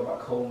brought a girl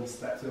back home,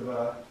 slept with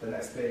her. The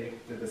next day,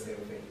 did the same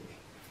thing.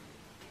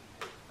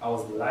 I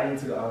was lying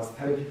to, I was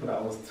telling people that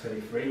I was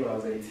 23 when I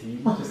was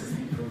 18, just to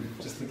see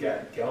just to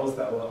get girls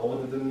that were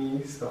older than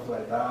me, stuff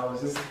like that. I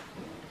was just,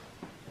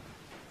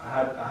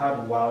 I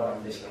had wild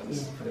ambition, I'll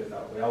just put it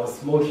that way. I was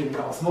smoking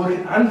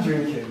and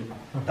drinking.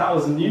 That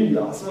was new.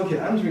 I was smoking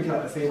and drinking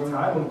at the same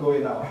time. I'm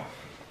going out.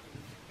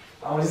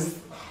 I was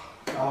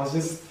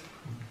just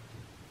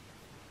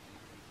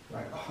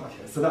like, oh,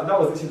 okay. So that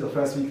was actually the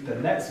first week. The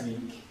next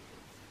week,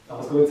 I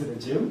was going to the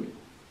gym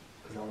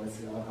because I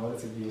wanted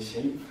to be in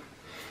shape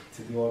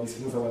to do all these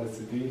things I wanted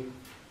to do.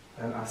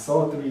 And I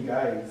saw 3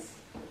 guys.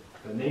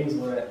 The names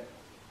were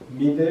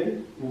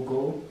Mide,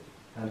 Ugo,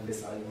 and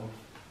Bisayo.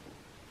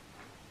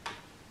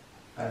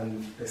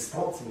 And they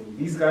spoke to me.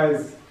 These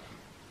guys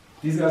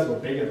were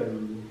bigger than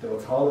me, they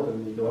were taller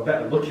than me, they were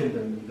better looking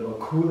than me, they were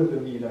cooler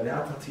than me, they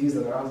had tattoos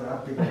on their arms, they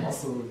had bigger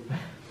muscle.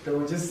 They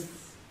were just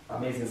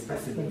amazing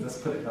specimens, let's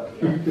put it that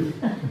way.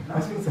 And I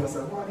was thinking to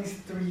myself, what are these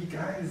 3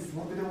 guys,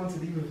 what do they want to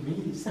do with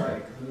me? It's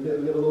like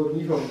little old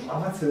me from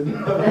Everton.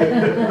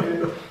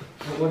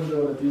 What do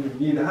they want to do with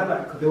me?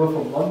 They were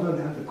from London,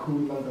 they had the cool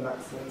London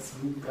accent,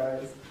 smooth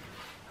guys.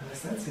 And they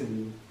said to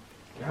me,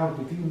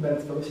 we do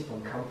men's fellowship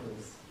on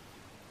campus,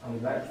 and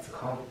we'd like you to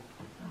come.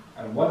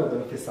 And one of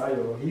them,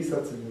 Fisayo, he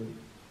said to me,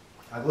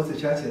 I go to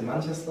church in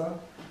Manchester,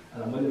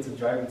 and I'm willing to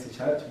drive you to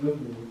church with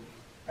me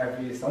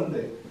every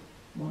Sunday.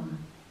 Wow.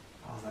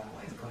 I was like,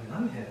 what is going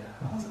on here?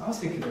 I was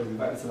thinking they was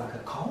invited to like a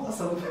cult or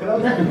something. I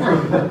was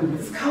like,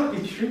 this can't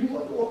be true.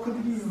 What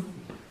could these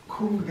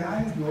cool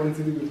guys be wanting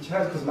to do with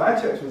church? Because my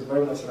church was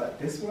very much like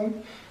this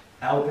one.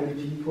 Elderly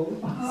people.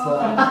 So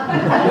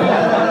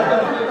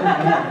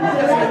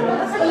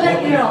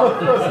let you know.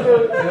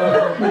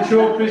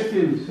 Mature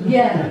Christians.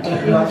 Yeah.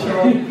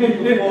 mature,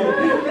 beautiful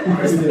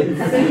Christians.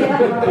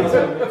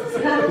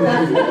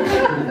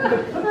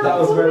 That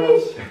was very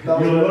much.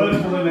 You'll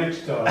learn for the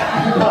next time.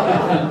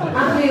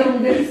 I'm the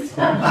oldest.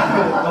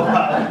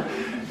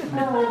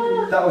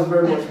 That was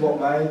very much what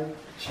my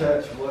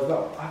church was.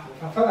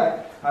 I felt like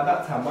at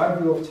that time my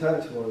view of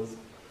church was,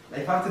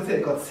 if I have to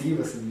take God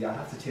seriously, I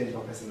have to change my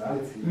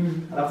personality.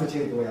 I have to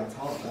change the way I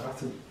talk. I have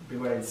to be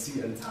wearing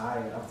suit and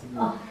tie.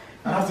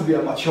 I have to be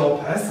a mature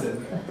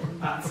person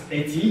at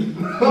 18.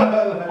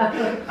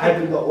 I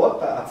did not want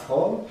that at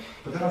all.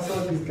 But then I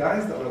saw these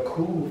guys that were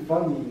cool,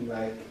 funny,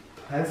 like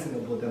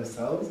personable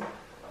themselves.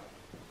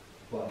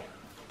 But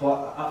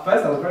at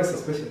first I was very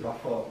suspicious. But I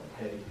thought,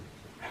 hey,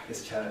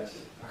 it's church.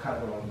 I can't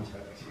go wrong with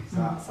church.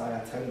 So I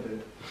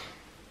attended.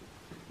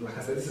 Like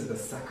I said, this is the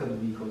 2nd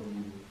week of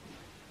uni.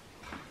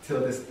 Till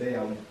this day,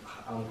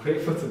 I'm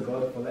grateful to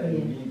God for letting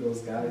me meet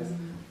those guys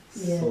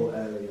so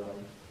early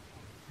on,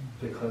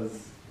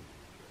 because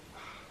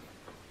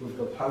with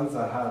the plans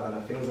I had and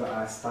the things that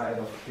I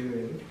started off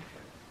doing,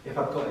 if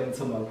I got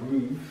into my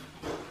groove,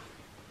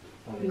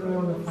 You were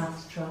on the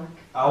fast track.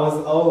 I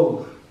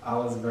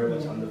was very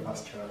much on the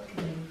fast track,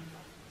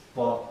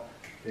 but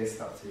they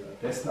snapped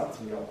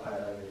me up quite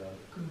early on.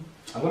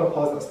 I'm gonna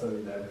pause that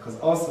story there because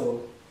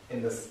also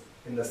in the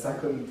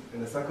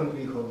second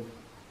week of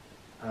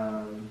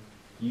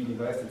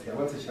university, I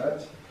went to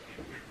church.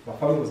 My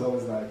family was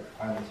always like,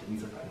 you need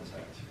to find a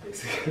church,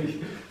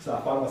 basically. So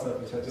I found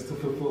myself in church just to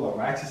fulfill a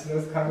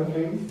righteousness kind of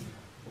thing.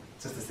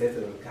 Just to say to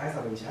them, guys,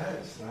 I'm in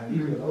church, so I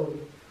leave you alone.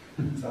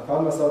 So I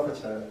found myself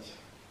a church,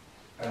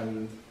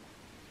 and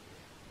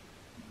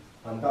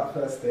on that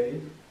first day,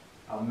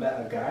 I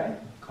met a guy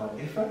called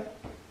Ifa,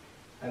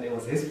 and it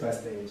was his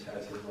first day in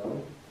church as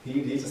well.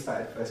 He just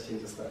started first year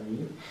just like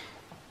me.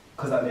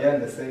 Because at the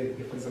end they say,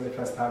 if it's only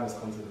first time, it's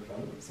come to the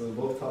front. So we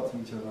both talked to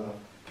each other,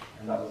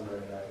 and that was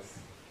very nice.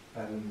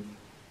 And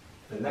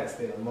the next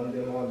day, on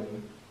Monday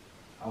morning,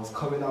 I was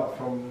coming out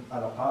from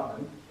an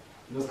apartment.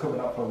 He was coming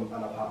out from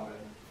an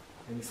apartment,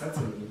 and he said to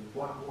me,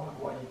 what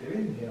are you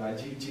doing here? Like,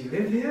 do you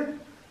live here? And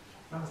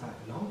I was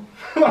like, no.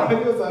 I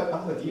was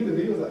like, do you live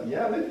here? He was like,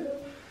 yeah, I live here.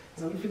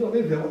 So if you don't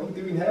live here, what are you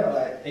doing here?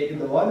 Like 8 in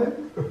the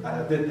morning? And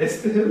I did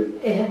this to him.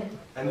 Yeah.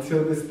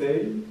 Until this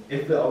day,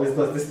 if it always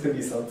does this to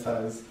me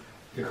sometimes,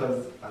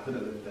 because I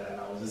didn't live there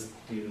and I was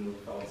just dealing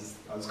with,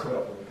 I was coming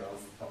up from a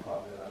girl's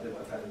apartment and I didn't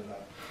want to tell them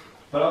that.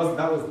 But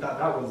that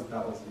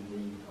was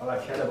me. All I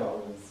cared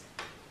about was,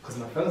 because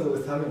my friends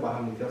always tell me about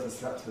how many girls I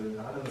slept with,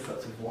 and I never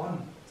slept with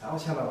one. So I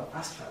was trying to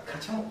fast track,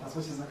 catch up as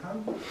much as I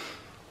can.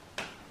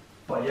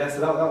 But yeah, so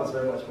that was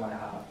very much my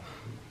heart.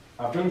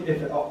 I bring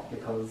Ife up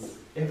because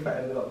Ife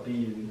ended up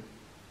being,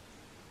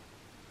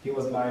 he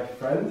was my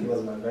friend, he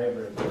was my very,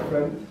 very good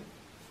friend,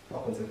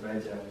 up until very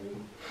January.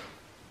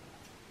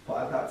 But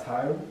at that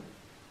time,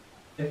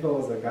 Ife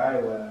was a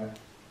guy where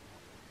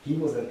he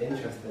wasn't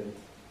interested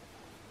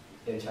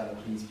in trying to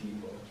please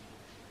people.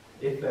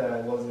 Ife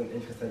wasn't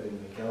interested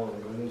in the girl,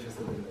 he wasn't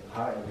interested in the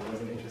party, he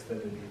wasn't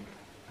interested in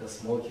the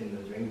smoking,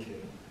 the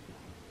drinking.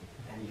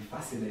 And he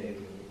fascinated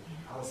me.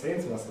 I was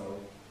saying to myself,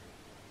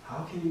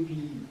 how can you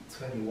be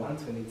 21,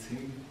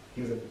 22?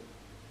 He was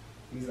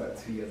like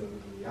 2 years older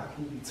than me. How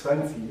can you be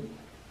 20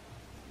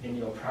 in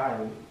your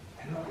prime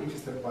and not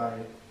interested by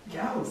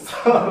girls?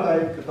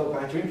 Like, not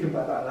by drinking,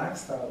 by that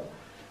lifestyle.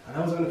 And I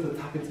was wanting to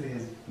tap into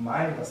his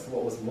mind as to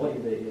what was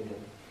motivating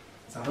him.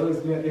 So I've always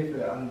been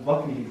different, and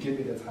luckily he'd give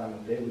me the time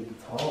of day.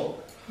 We'd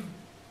talk.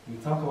 We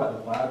talk about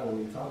the Bible,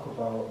 we talk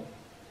about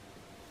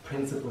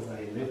principles that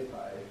he lived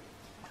by.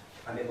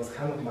 And it was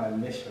kind of my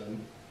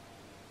mission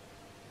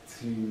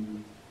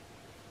to,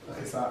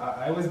 okay, so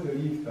I always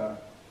believe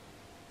that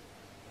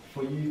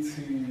for you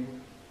to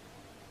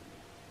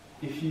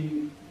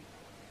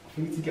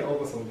get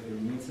over something,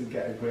 you need to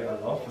get a greater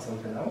love for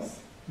something else.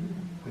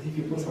 Because if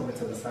you put something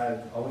to the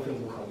side, other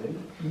things will come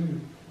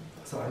in.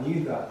 So I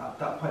knew that at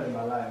that point in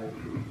my life,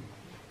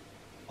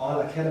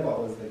 all I cared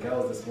about was the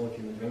girls, the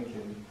smoking, the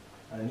drinking.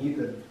 And I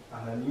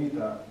knew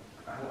that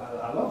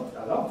I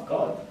loved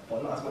God,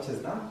 but not as much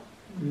as that.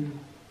 And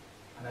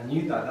I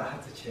knew that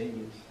had to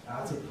change. I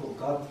had to put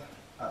God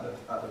at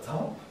the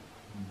top.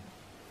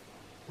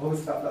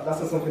 Obviously, that's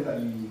not something that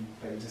you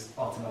just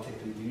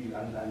automatically do,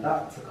 and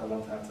that took a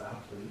long time to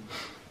happen.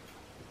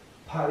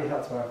 Partly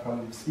helped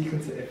from speaking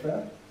to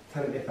Ife,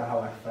 telling Ife how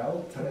I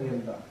felt, telling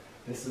him that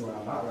this is where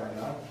I'm at right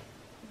now,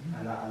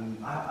 and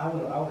I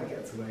want to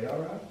get to where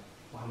you're at,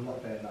 but I'm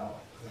not there now.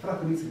 I feel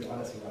like we need to be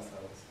honest with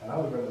ourselves, and I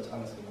was very much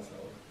honest with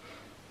myself.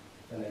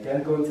 And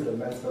again, going to the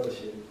men's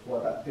fellowship,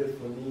 what that did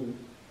for me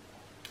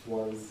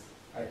was,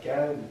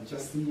 again,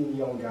 just seeing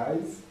young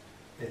guys.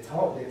 They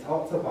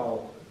talked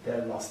about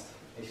their lost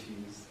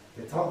issues.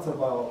 They talked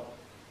about,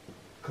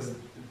 because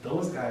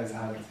those guys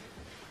had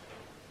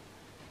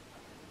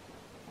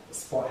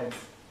spotted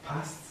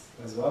pasts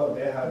as well.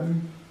 They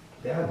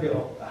had bit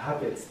of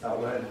habits that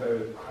weren't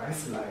very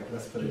Christ-like,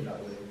 let's put it that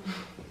way.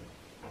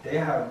 They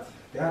had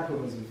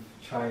problems with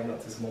trying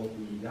not to smoke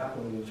weed. They had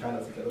problems with trying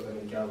not to get with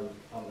any girl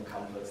on the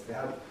campus.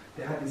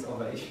 They had these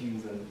other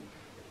issues, and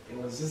it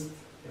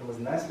was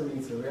nice for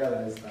me to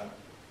realize that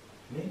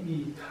maybe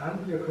you can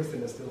be a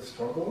Christian and still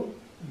struggle,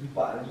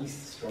 but at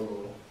least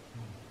struggle.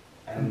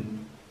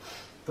 And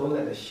don't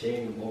let the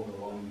shame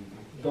overwhelm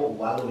you. Don't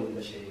wallow in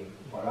the shame,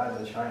 but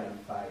rather try and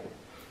fight.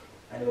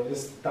 And it was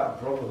just that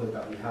brotherhood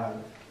that we had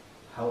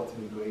helped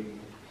me greatly.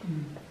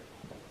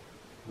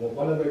 Well,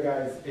 one of the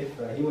guys,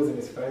 he was in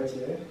his third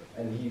year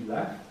and he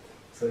left.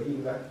 So he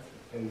left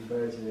in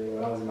third year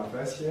when I was in my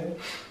first year.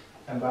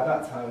 And by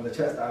that time, the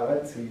church that I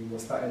went to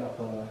was starting up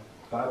a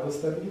Bible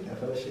study, a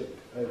fellowship,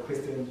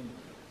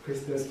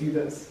 Christian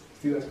students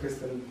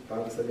Christian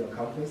Bible study on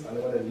campus, and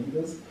they were the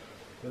leaders,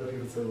 they were the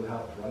people to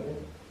help run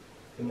it.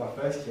 In my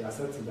first year, I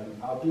said to them,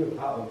 I'll be a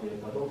part of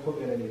it, but don't put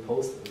me in any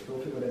posters,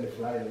 don't put me in any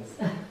flyers,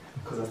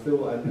 because I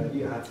knew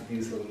I had to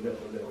do some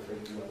little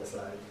things on the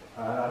side.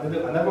 I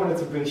never wanted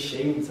to bring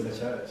shame to the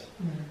church.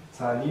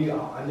 So I knew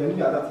at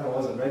that time I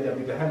wasn't ready. I'd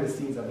be behind the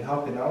scenes, I'd be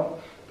helping out,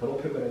 but don't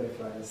put me in any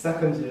flyers.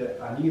 Second year,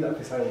 I knew that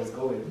Fisayo was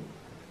going,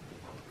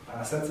 and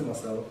I said to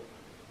myself,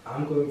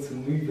 I'm going to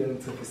move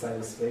into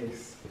Fisayo's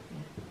space.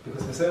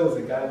 Because Fisayo was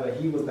a guy where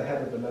he was the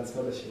head of the men's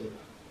fellowship.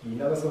 You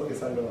never saw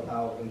Fisayo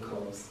out in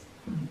clubs.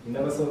 You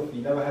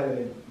never had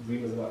any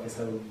rumors about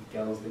Fisayo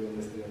girls doing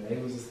this, doing that.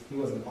 He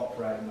was an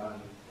upright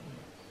man.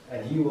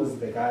 And he was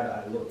the guy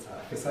that I looked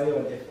at. Fisayo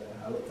and Ife,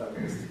 I looked at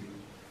those two.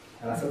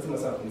 And I said to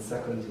myself in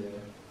second year,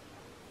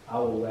 I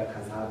will work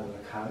as hard as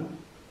I can.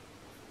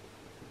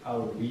 I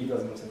will read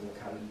as much as I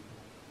can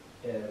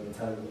in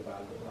terms of the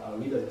Bible. I'll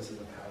read as much as I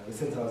can,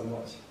 listen to as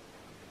much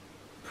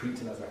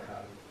preaching as I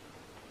can,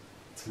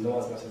 to know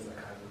as much as I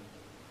can,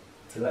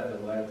 to let the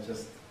word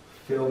just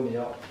fill me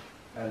up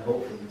and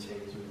hopefully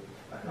change me.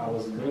 Like, I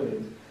was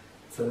willing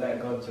to let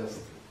God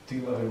just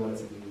do what he wanted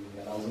to do,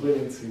 and I was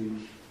willing to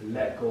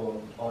let go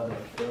of all the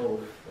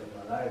filth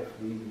in my life,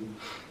 really,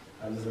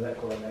 and just let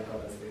go and let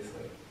God and stay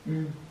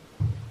safe.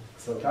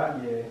 So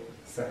that year,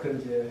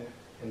 second year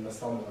in the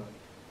summer,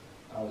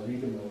 I was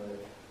reading the word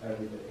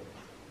every day.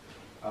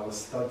 I was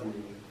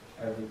studying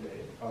every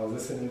day. I was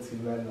listening to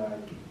men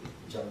like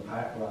John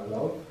Piper, I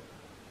love,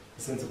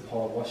 listening to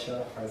Paul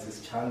Washer,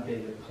 Francis Chan,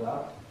 David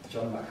Platt,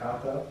 John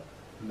MacArthur,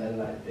 men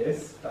like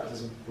this that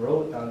just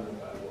wrote down the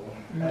Bible.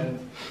 And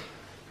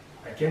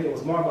again, it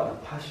was more about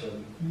the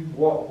passion.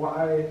 What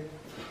I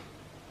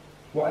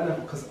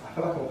never, because I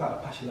feel like I'm quite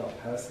a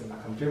passionate person.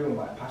 Like, I'm driven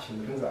by passion.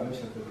 The things that I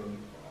mentioned to them,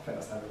 I think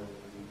that's how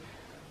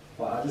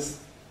but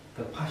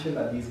the passion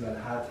that these men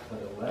had for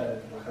the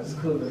word, like, I just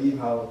couldn't believe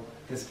how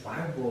this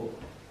Bible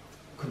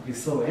could be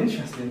so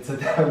interesting to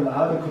them,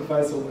 how they could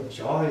find so much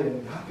joy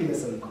and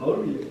happiness and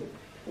glory in it.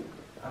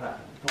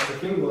 But the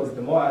thing was,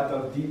 the more I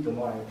dug deep, the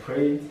more I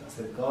prayed. I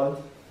said,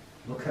 God,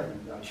 look at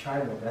me, I'm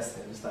trying my best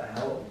here, just like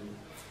help me.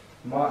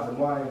 The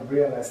more I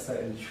realized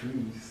certain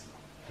truths,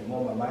 the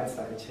more my mind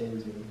started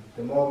changing,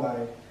 the more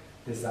my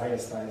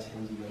desires started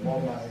changing, the more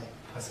my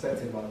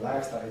perspective on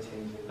life started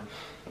changing,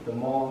 the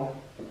more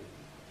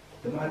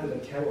I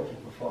didn't care what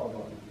people thought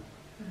about me,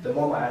 the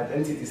more my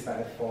identity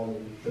started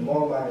forming, the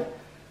more my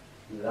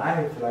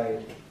life,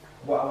 like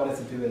what I wanted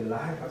to do in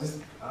life,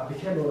 I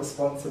became a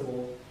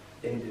responsible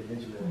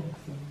individual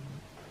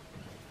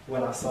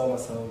when I saw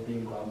myself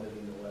being grounded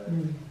in the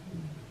word.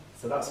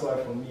 So that's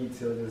why for me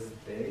till this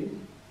day,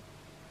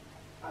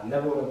 I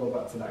never want to go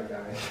back to that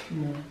guy.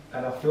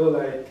 And I feel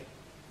like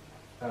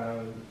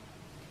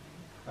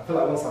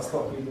once I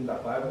stopped reading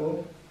that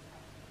Bible,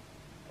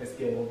 it's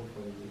game over for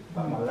me.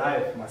 But my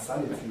life, my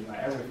sanity,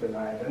 my everything,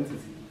 my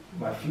identity,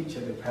 my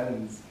future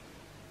depends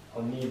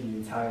on me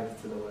being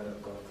tied to the Word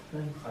of God.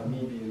 On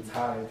me being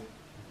tied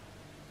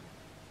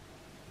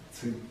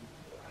to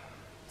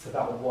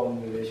that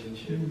one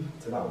relationship,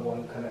 to that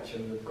one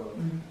connection with God.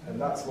 And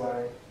that's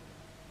why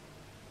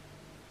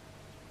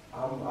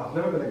I've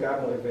never been a guy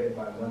motivated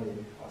by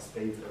money or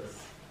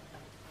status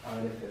or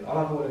anything. All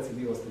I wanted to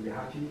do was to be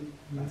happy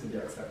and to be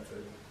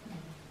accepted.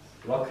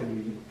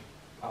 Luckily,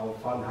 I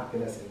found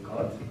happiness in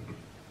God,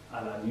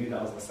 and I knew that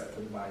I was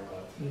accepted by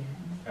God.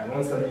 And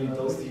once I knew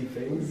those two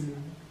things,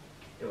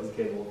 it was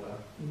game over.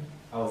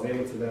 I was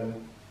able to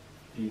then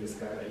be this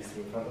guy that you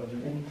see in front of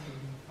you.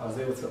 I was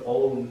able to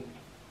own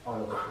all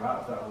the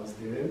crap that I was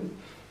doing,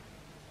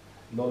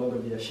 no longer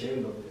be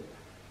ashamed of it.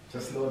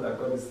 Just know that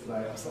God is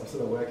like some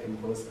sort of work in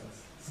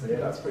process. So yeah,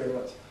 that's pretty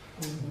much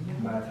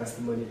my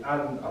testimony.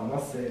 And I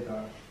must say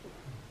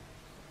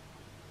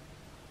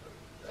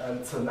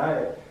that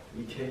tonight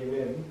we came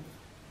in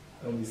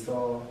and we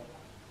saw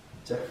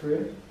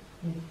Jeffrey.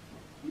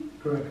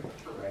 Greg.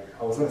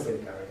 I was going to say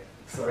Gary.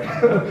 Sorry.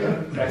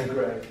 That's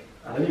Greg.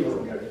 I knew he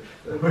wasn't Gary.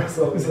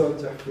 So we saw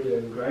Jeffrey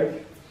and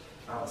Greg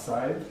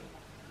outside.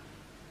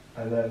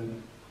 And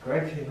then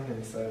Greg came in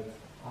and he said,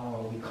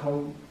 "Oh, we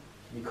come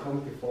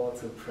before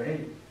to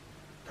pray."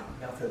 That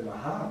melted my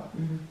heart.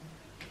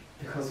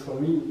 Because for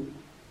me,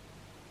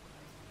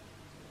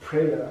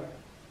 prayer,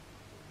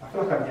 I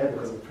feel like I'm here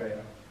because of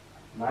prayer.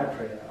 My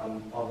prayer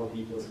and other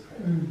people's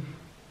prayer. In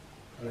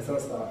the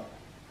sense that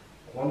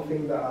one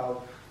thing that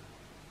I've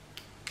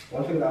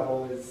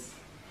always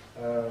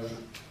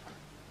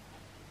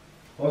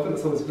one thing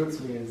that's always gripped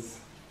me is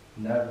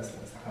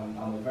nervousness.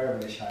 I'm a very,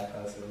 very shy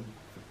person.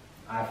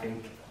 I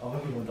think other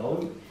people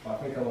don't, but I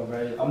think I'm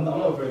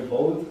not very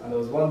bold. And there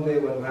was one day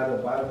when we had a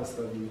Bible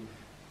study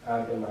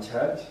in my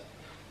church,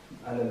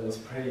 and then I was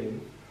praying,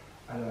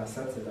 and then I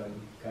said to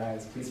them,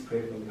 "Guys, please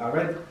pray for me." I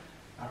read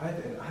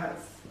it in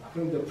Acts. I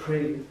think they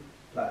prayed,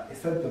 like it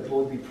said the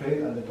boldly prayed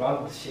and the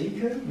ground was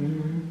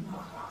shaken. I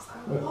was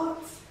like,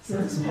 what? So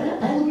this is what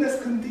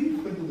boldness can do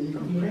for you. You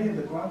can pray and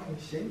the ground can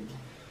shake.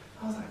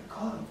 I was like,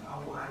 God,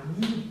 I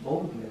need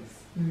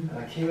boldness. And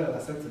I came out and I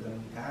said to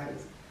them,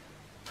 "Guys,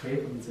 pray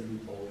for me to be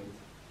bold."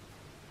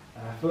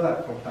 And I feel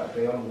like from that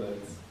day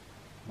onwards,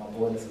 my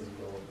boldness has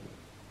grown.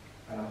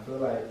 And I feel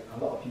like a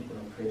lot of people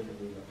have prayed for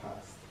me in the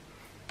past.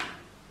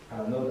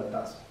 And I know that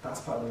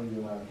that's part of the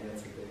reason why I'm here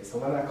today. So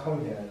when I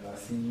come here and I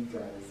see you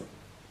guys,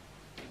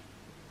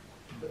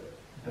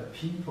 the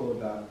people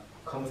that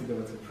come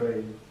together to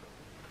pray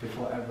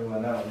before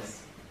everyone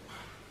else,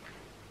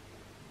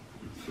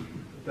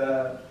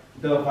 the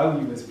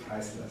value is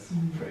priceless,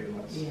 pretty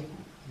much.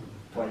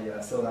 But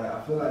yeah, so like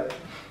I feel like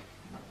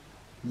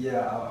I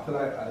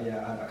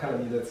kind of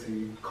needed to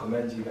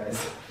commend you guys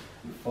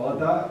for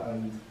that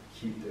and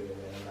keep doing it.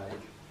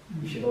 Like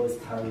we should always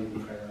tarry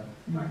in prayer,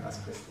 like as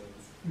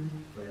Christians.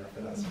 But yeah, I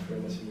think that's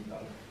pretty much me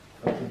done.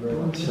 Thank you very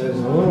much.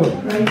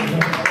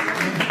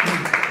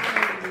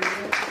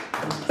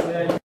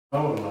 I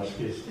want to ask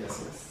this. Yes.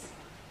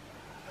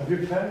 Have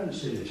your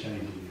parents seen a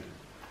change in you?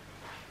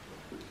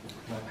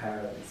 My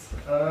parents.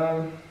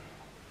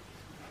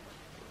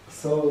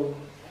 So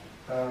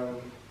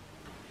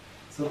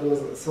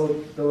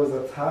there was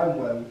a time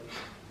when,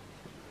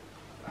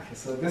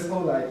 so this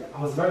whole I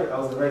was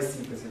a very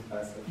secretive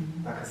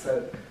person. Like I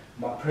said,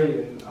 my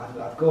praying,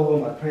 I'd go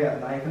home, I'd pray at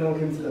night. If anyone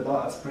came to the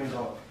door, I'd spring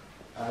up.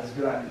 I'd just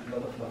be like,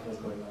 nothing was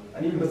going on.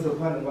 And even to the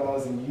point when I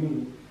was in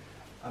uni,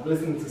 I'd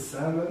listen to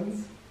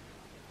sermons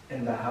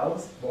in the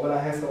house, but when I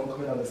heard someone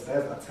coming down the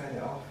stairs, I'd turn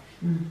it off.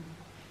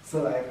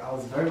 So like I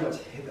was very much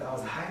hidden. I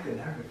was hiding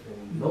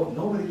everything.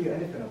 Nobody knew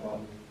anything about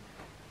me.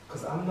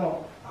 Because I've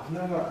never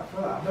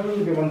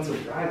really been one to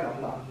brag. I'm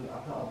not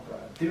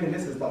doing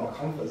this is not my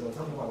comfort zone. I'm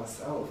talking about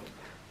myself.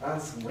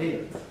 That's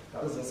weird.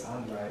 That doesn't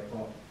sound right,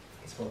 but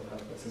it's for a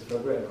purpose. It's for a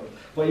greater good.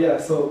 But yeah,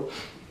 so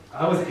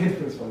I was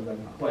hidden from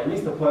them. But it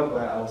reached the point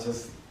where I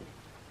just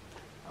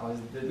have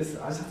to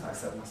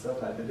accept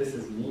myself. Like this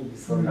is me.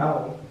 So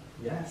now,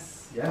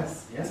 yes,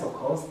 of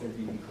course they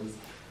do, because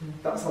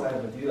that's all I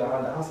ever do.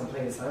 Around the house, I'm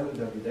playing sermons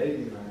every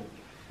day. Like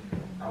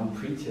I'm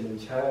preaching in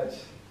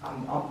church.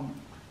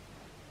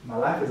 My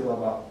life is all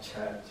about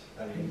church.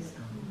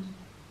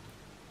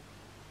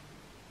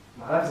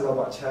 My life is all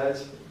about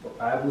church,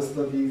 Bible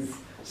studies,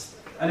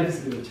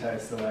 anything to do with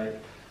church. So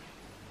like,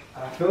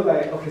 I feel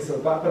like, okay, so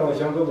back when I was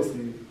younger,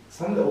 obviously,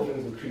 some little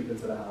things would creep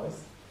into the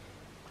house.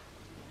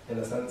 In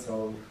the sense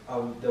of,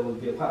 there would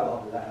be quite a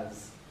lot of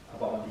letters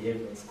about my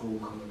behavior in school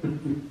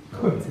coming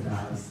to the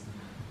house.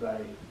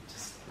 Like,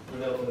 just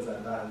little things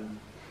like that. And,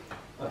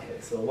 okay,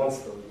 so one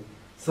story.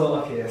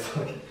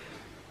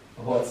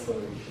 One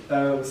story.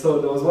 So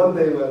there was one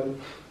day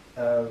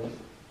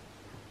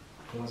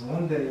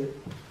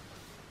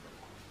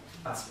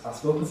I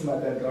spoke to my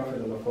dead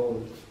girlfriend on the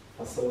phone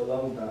for so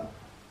long that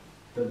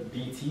the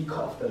BT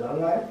cut off the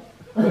landline.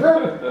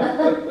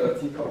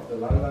 BT cut off the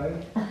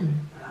landline.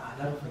 And I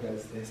I'll never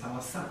forget this. I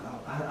was sat down,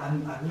 I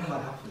knew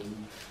what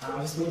happened. And I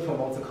was just waiting for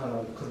mom to come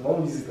out, because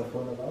mom uses the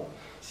phone a lot.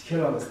 She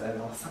came on the stairs,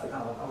 and I was sat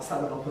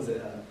down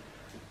opposite her.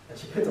 And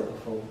she picked up the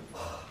phone. I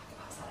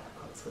was like, oh my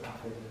God, what's going to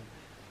happen?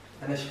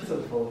 And then she picked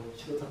up the phone,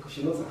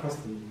 she looks across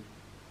to me,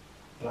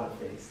 blank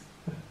face.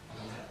 And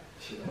I was like,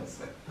 she knows.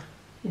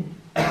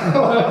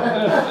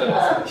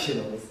 She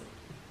knows.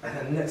 And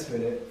then next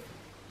minute,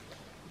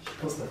 she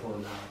puts the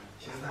phone down.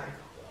 She's like,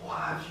 what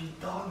have you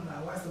done?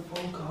 Like, why's the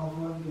phone call?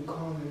 Why have you been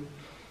calling?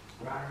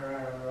 Rah, rah,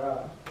 rah,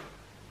 rah.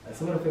 And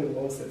some of the things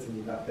mom said to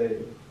me that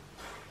day,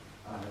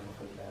 I'll never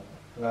forget.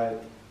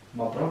 Like,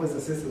 my brothers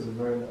and sisters were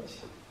very much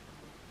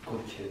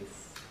good kids.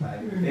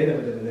 Like, they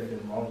never did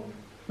anything wrong.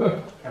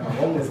 And my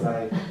mom was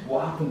like,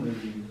 what happened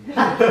with you?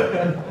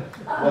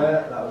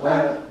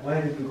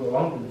 Where did we go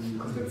wrong with you?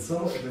 Because there's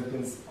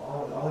been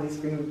all these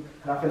things.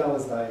 And I feel I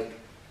was like,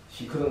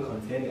 she couldn't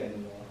contain it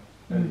anymore.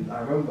 And I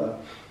remember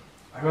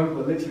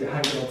literally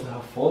hanging onto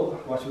her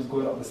foot while she was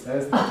going up the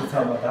stairs to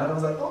tell my dad. I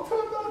was like, don't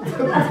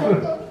tell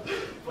dad.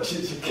 But she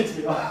kicked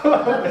me off.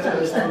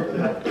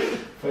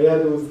 But yeah,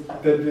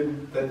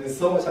 there'd been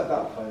so much at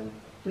that point.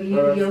 Were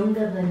you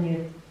younger than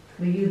you?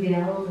 Were you the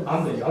eldest?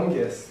 I'm the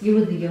youngest. You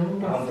were the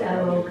youngest? I'm the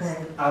youngest.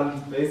 Okay.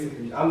 And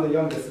basically, I'm the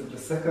youngest. The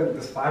second,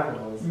 there's 5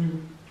 of us.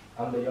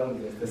 I'm the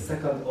youngest. The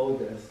second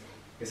oldest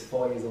is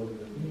 4 years older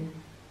than me.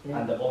 Yeah.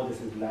 And the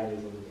oldest is 9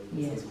 years older than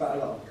me. So it's quite a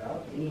lot of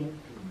gap. Yeah.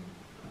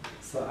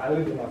 So I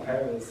lived with my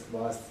parents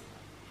whilst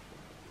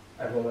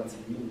everyone went to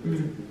uni,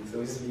 basically. So it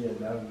was just me and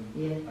them.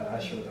 Yeah. And I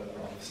showed them a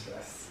lot of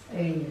stress.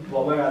 Yeah.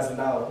 But whereas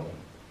now,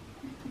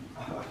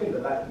 I think they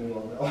like me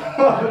more now.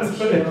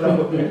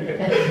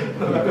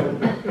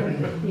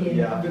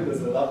 Yeah, I think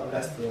there's a lot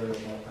less to worry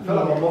about. I feel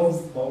like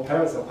my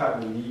parents are quite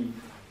relieved.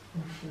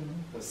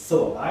 But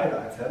so am I that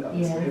I turned out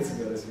this way, to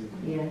be honest with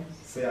you. Yeah.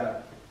 So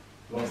yeah,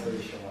 long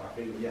story short, I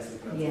think yes,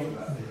 it's going to Yeah. do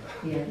that.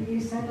 Yeah. You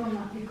said on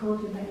that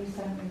recording that you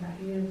sent me that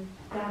your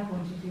dad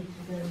wanted you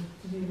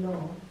to do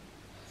law,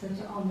 so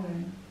to honour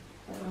him,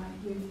 but like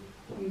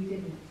you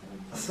did it.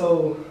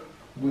 So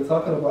we're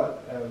talking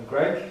about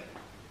Greg.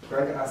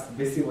 Greg asked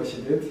Bissy what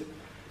she did,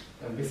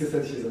 and Bissy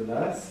said she's a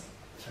nurse.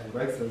 And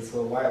Greg said,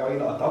 so why are you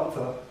not a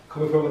doctor?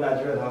 Coming from a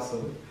Nigerian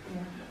household.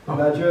 Yeah. A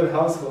Nigerian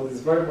household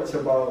is very much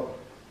about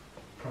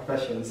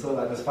profession. So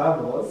like there's 5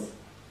 of us,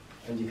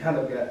 and you kind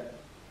of get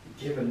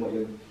given what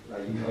you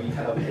like. You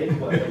kind of pay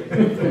for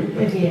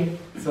it. Yeah.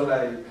 So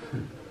like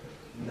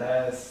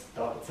nurse,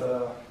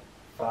 doctor,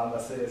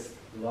 pharmacist,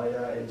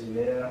 lawyer,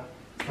 engineer,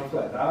 stuff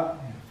like that.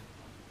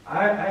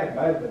 I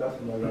admired that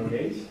from a young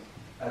age,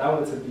 and I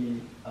wanted to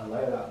be a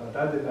lawyer. My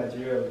dad in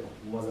Nigeria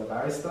was a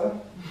barrister,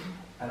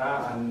 and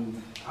I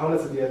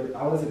wanted to be a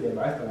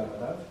barrister like my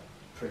dad,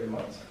 pretty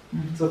much.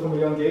 So from a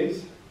young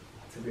age,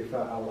 to be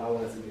fair, I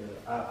wanted to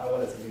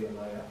be a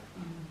lawyer.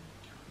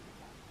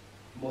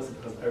 Mostly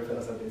because everything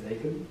else had been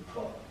taken,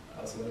 but I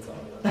also wanted to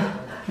honor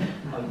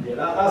that. Yeah,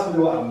 that's really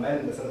what I meant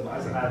in the sense of I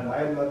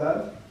admired my dad.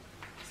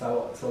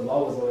 So law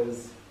was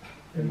always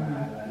in my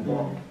eye. And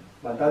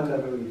my dad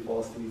never really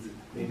forced me to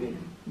maybe.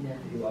 Yeah.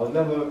 I was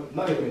never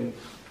not even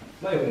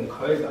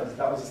encouraged.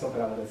 That was just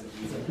something I wanted to do.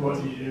 What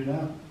do you do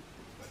now?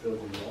 I still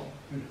do law.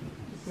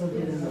 Still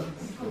doing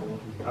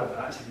it. I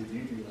actually do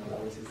law,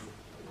 which is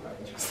quite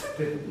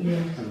interesting.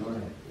 Yeah.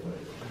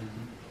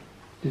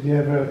 Did you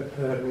ever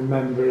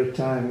remember a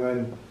time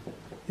when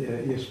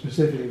you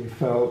specifically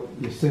felt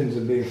your sins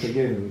had been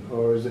forgiven,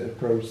 or is it a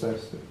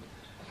process that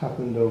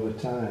happened over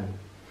time?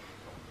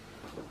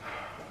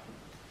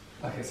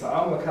 Okay, so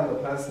I'm the kind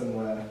of person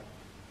where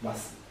I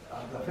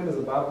think there's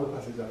a Bible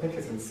passage, I think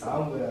it's in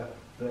Psalm where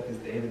I think it's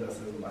David that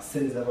says, my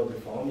sins ever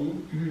before me.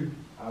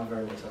 I'm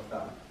very much of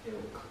that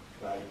ilk.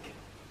 Like,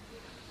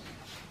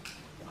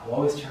 I'm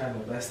always trying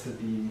my best to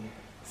be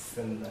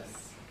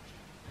sinless.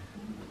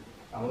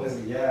 I'm always,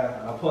 and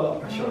I put a lot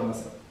of pressure on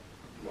myself.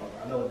 Well,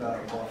 I know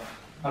that, but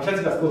I'm trying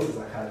to be as close as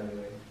I can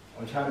anyway.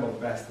 I'm trying my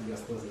best to be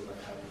as close as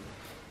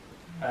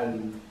I can.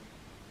 And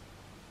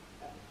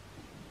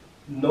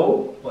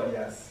no, but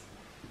yes.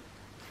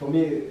 For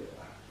me,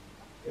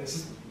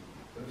 it's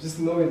just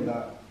knowing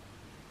that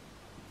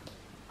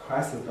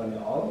Christ has done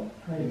it all,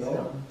 you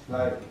know?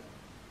 Like,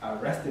 I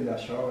rest in the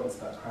assurance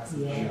that Christ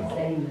has done it all.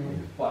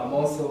 Amen. But I'm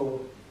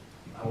also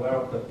aware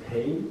of the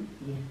pain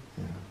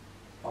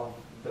Yeah.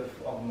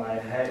 of my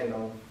head, you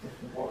know,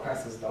 what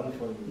Christ has done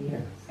for me.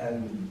 Yes.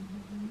 And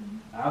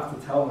I have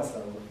to tell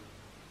myself,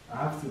 I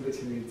have to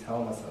literally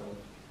tell myself,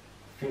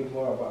 think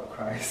more about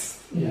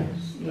Christ. Yes.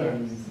 Yes.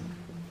 And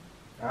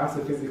I have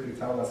to physically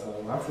tell myself,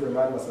 I have to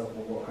remind myself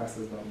of what Christ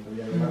has done for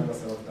me, and remind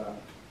myself that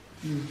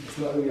it's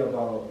not really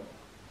about,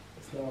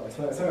 it's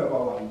not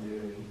about what I'm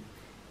doing.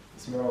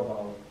 It's more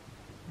about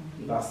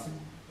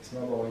it's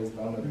more about what He's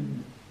done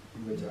and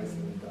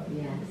rejoicing in that.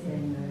 Yes.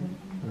 Amen.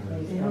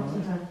 Praise They God.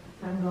 often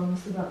hang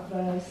on to that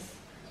verse,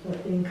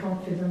 but being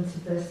confident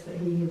of this, that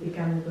he who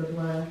began a good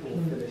work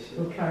We'll finish it.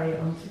 will carry it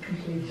on to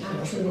completion.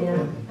 Actually,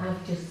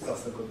 I've just,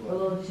 That's a good the one.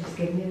 Lord just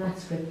given me that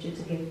scripture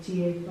to give to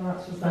you.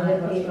 That's what I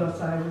was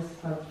had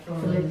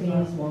from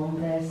Philippians 1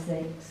 verse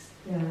 6.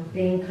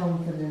 being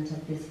confident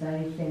of this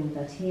very thing,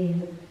 that he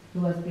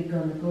who has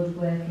begun a good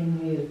work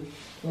in you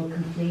will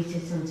complete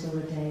it until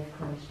the day of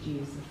Christ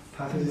Jesus.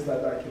 Passages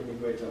like that give me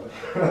great joy.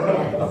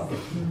 Yes,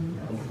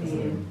 that's for you.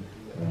 You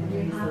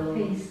Praise the have Lord.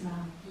 peace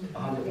now.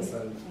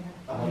 100%.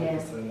 Yeah.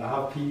 100%. I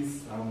have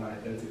peace, I have my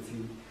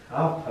identity, I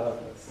have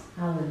purpose,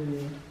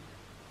 Hallelujah.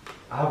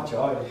 I have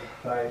joy.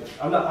 Like, I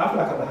feel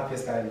like I'm the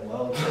happiest guy in the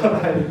world.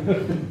 Like,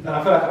 and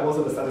I feel like I'm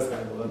also the saddest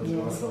guy in the world as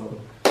well. Yeah.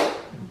 So,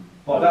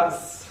 but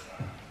that's.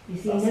 You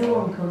see, That's no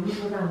all. one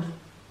comes without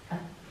a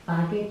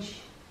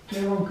baggage.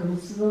 No one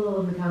comes to the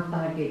Lord without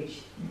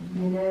baggage.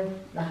 You know,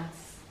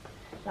 that's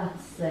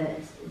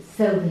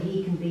so that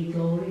he can be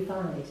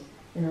glorified.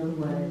 In other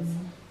words,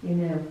 you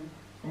know,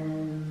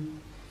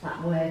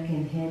 that work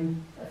in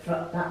him,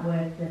 that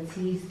work that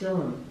he's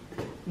done,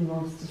 he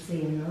wants to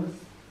see in us.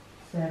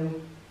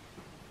 So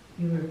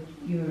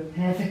you're a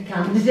perfect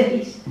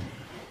candidate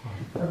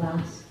for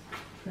that.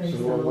 Praise So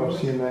the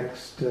what's Lord. your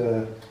next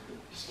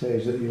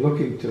stage that you're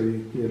looking to?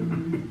 You're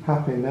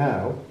happy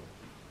now,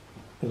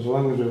 as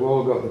long as we've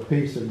all got the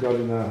peace of God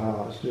in our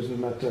hearts. Doesn't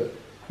matter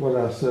what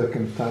our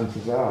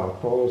circumstances are.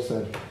 Paul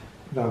said,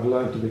 I've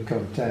learned to be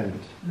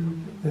content.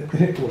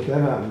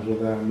 Whatever happens,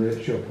 whether I'm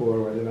rich or poor,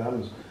 whatever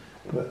happens.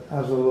 But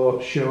has the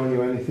Lord shown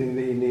you anything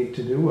that you need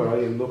to do, or are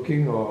you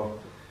looking, or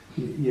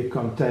you're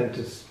content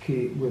to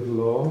keep with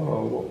law,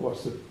 or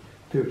what's the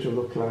future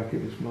look like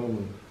at this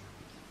moment?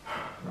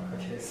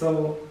 Okay,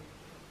 so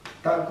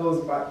that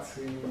goes back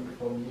to,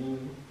 for me,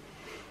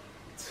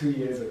 2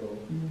 years ago.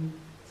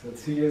 So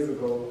 2 years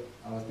ago,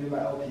 I was doing my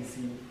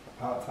LPC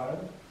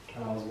part-time,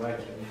 and I was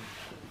working.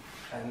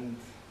 And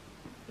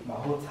my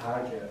whole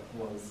target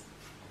was,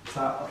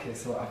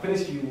 so I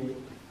finished uni,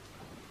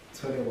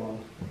 21.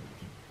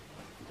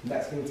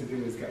 Next thing to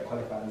do is get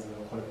qualified as a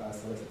qualified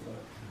solicitor.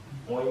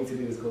 What you need to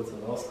do is go to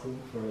law school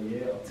for a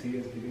year or 2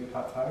 years if you do it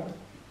part-time,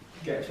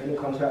 get a training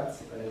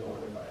contract, and then go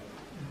qualified.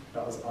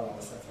 That was all I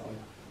was set on.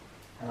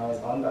 And I was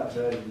on that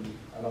journey,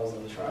 and I was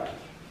on track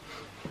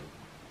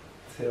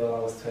till I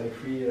was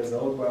 23 years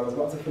old, where I was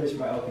about to finish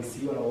my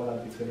LPC when I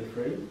wanted to be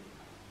 23.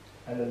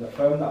 And then the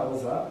firm that I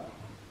was at,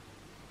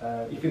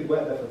 if you'd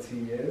worked there for 2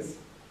 years,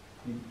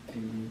 you'd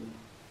be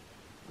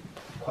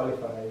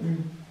qualified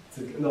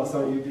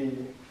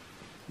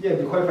you'd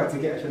be qualified to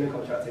get a training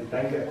contract and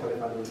then get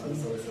qualified as a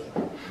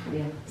solicitor.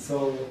 Yeah.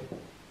 So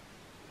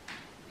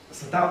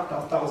that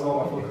was all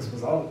my focus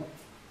was on.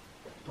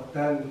 But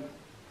then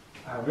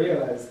I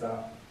realized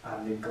that I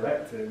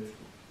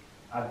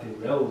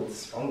derailed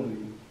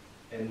strongly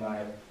in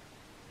my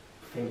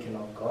thinking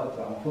of God,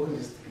 that I'm focused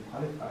just to be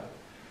qualified.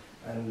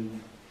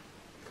 And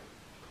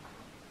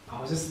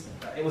I was just,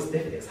 it was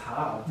difficult, it's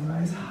hard.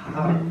 It's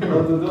hard.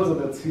 Those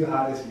are the 2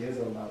 hardest years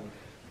of my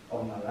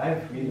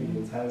life, really,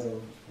 in terms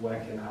of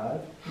working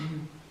hard.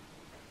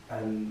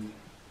 And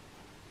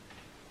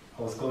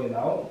I was going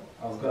out,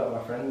 I was going out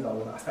with my friends,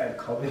 I started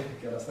clubbing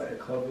again, I started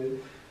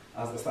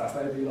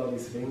doing all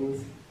these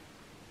things.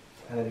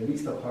 And then it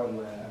reached a point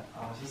where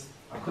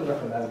I couldn't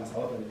recognize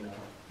myself anymore.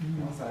 I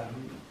was like,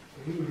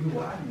 who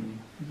are you?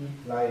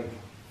 Like,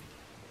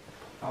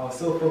 I was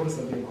so focused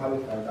on being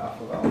qualified that I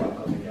forgot about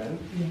God again.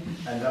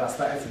 And then I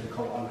started to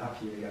become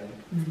unhappy again.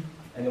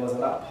 And it was at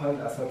that point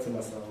that I said to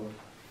myself,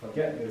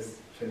 forget this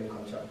training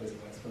contract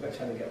business, forget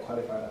trying to get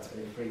qualified at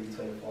 23,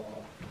 24.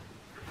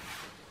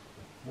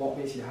 What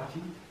makes you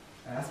happy?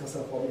 I asked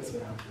myself, what makes me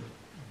happy?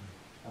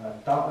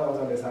 And that was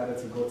when I decided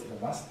to go to the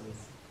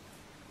Masters.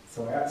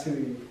 So I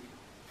actually,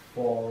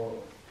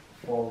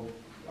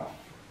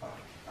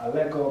 I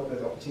let go of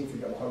the opportunity to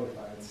get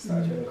qualified, to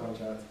start a training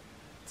contract,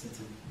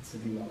 to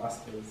do my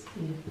Masters.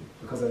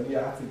 Because I knew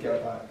I had to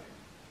get back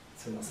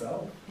to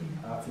myself,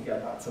 I had to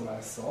get back to my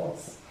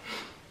source.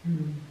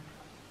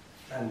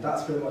 And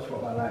that's pretty much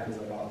what my life is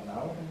about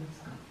now.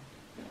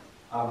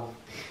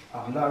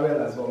 I've now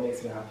realized what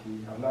makes me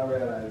happy. I've now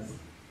realized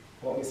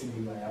what makes me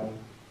who I am.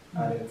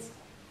 And it's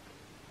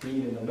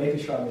being making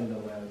sure I'm in the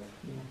world.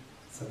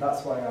 So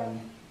that's why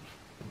I'm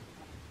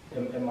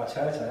in my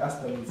church. I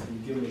asked them to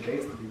give me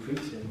dates to be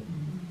preaching,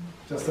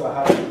 just so I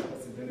have the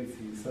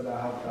responsibility, so that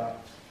I have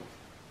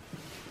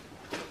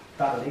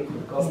that link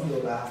with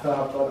gospel, that I still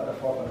have God at the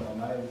forefront of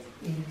my mind.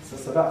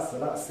 So that's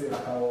it.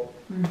 Like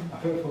I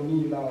think for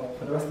me now,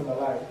 for the rest of my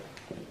life,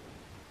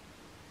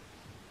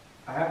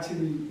 I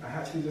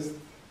actually just,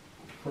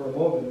 for a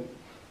moment,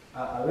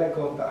 I let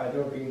go of the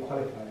idea of being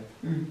qualified,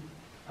 and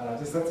I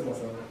just said to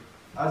myself,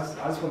 I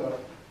just want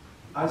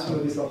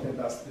to do something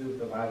that's to do with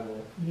the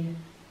Bible.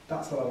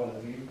 That's what I want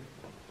to do.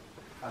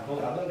 I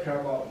don't care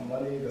about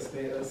money, the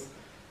status,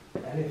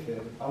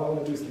 anything. All I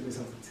want to do is to do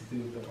something to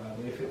do with the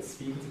Bible. If it's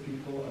speaking to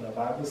people in a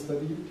Bible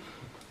study,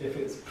 if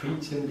it's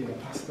preaching, being a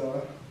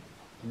pastor,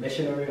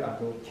 missionary, I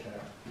don't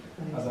care.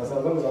 As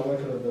long as I'm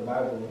working with the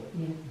Bible,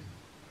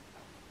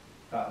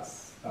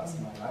 that's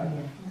my life.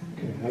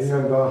 Okay. Are you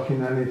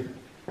embarking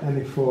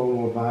any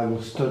form of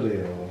Bible study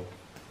or?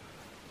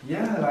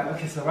 Yeah,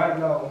 so right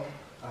now,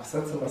 I've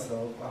said to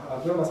myself,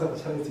 I've given myself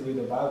a challenge to read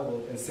the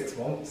Bible in 6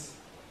 months.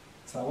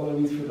 So I want to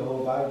read through the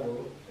whole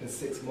Bible in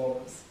 6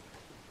 months,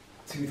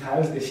 2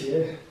 times this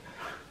year,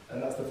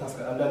 and that's the task.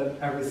 And then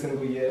every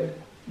single year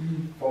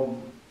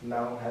from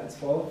now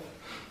henceforth,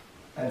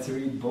 and to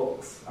read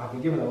books. I've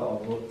been given a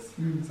lot of books,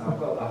 so I've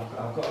got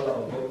a lot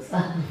of books.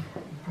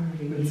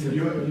 Do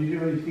you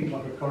do anything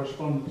like a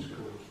correspondence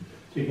course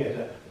to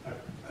get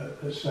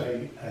let's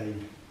say a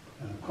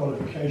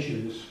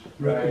qualification that's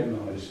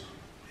recognised,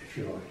 if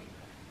you like?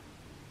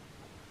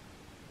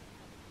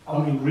 I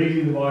mean,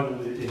 reading the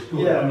Bible is good.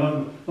 Yeah.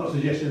 I'm not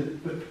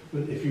suggesting, but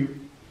if you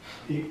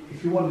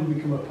wanted to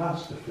become a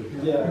pastor, for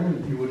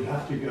example, you would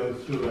have to go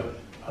through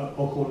I'll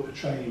call it a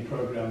training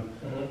program,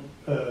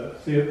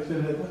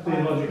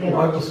 theological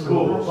Bible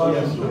school. school.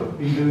 Yes,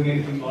 been doing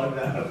anything like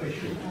that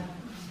officially?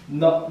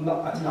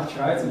 I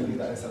tried to do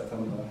that in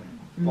September,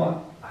 but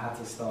I had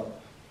to stop.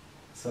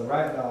 So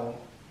right now,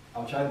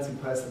 I'm still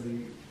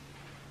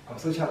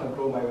trying to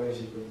grow my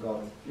relationship with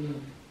God.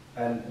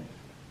 And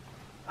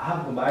I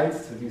have the mind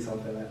to do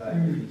something like that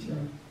in the future.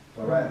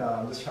 But right now,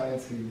 I'm just trying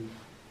to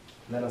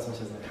learn as much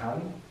as I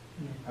can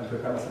and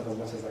prepare myself as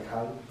much as I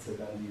can to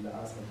then do that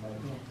at some point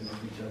in the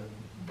future.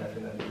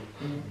 Definitely.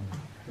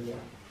 Yeah.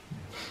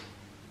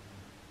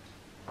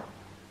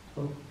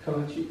 Well,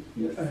 Karachi,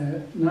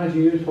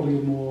 Nigeria is probably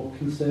a more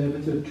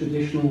conservative,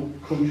 traditional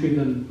country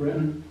than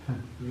Britain.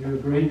 Do you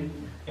agree?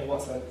 In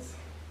what sense?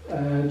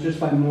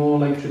 Just like more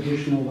like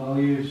traditional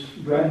values.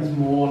 Britain's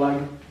more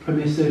like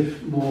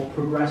permissive, more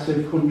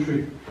progressive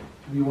country,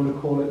 if you want to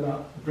call it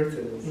that.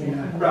 Britain is.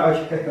 Yeah.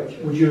 Right, okay.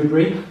 Would you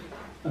agree?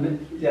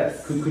 And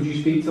Yes. could you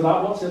speak to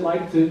that? What's it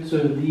like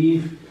to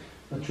leave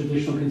a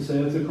traditional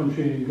conservative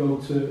country and go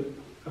to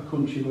a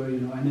country where, you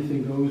know,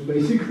 anything goes,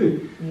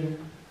 basically?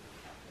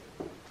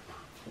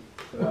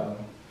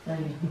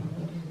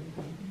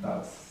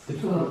 That's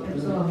It's a long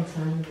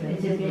time ago.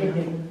 It's a bit of a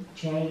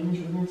change,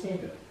 wouldn't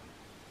it?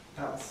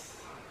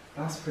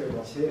 that's pretty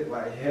much it.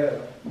 Like here,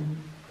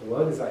 the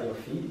world is at your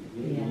feet.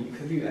 You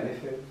could do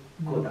anything,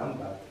 good and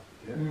bad.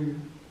 Yeah?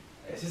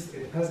 It's just,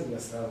 it depends on your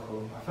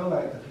circle. I feel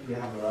like the people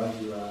you have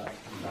around you are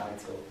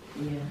vital.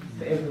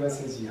 The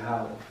influences you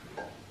have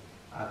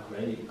are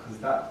great because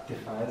that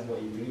defines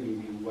what you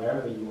do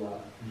wherever you are.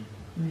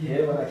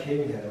 Here, when I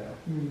came here,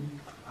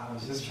 I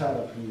was just trying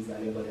to please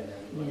anybody and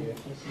everybody.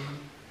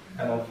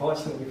 And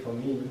unfortunately for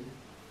me,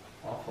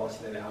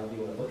 unfortunately, how do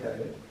you want to look at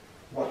it,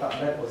 what that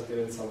meant was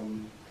doing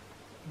some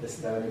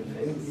disturbing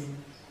things.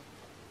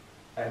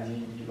 And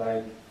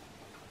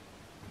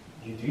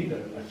you do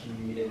them, like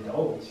you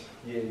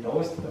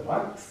indulge to the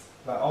max.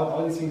 Like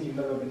all these things you've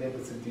never been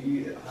able to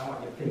do now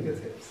at your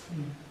fingertips.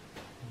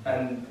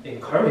 And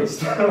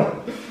encouraged.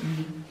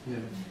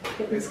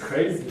 It's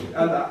crazy.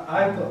 And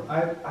I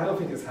don't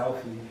think it's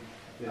healthy.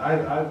 I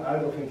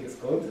don't think it's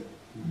good.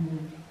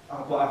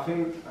 But I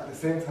think at the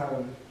same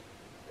time,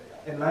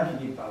 in life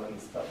you need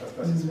balance. That's just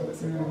what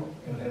it's about.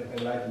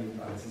 In life you need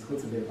balance. It's good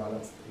to be a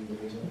balanced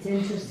individual. It's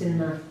interesting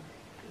that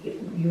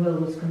you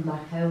always come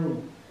back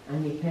home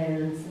and your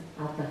parents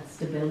have that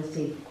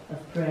stability of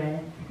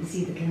prayer. You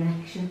see the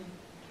connection.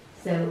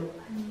 So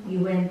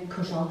you weren't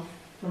cut off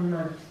from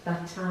that.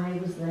 That tie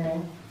was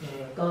there.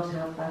 God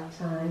had that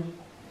tie.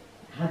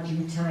 Had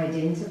you tied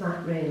into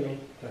that really?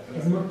 Definitely.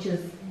 As much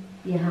as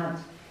you had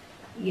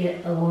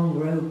a long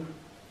rope,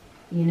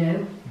 you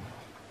know?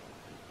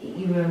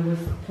 You were always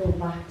pulled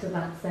back to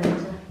that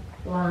centre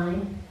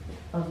line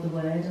of the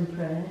word and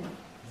prayer.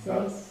 See?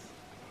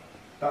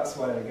 That's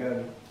why,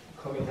 again,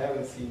 coming here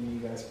and seeing you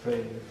guys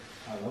pray,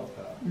 I love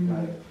that.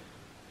 Like,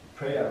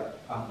 prayer,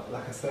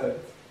 like I said,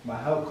 my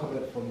help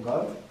cometh from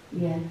God.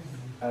 Yes.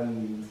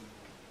 And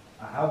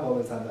I have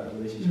always had that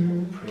relationship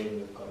of praying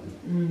with God.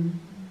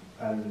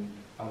 And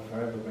I'm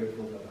forever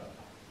grateful for that.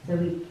 So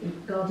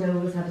God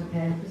always had a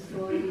purpose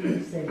for you,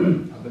 you see?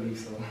 I believe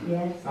so.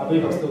 Yes. I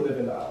believe I'm still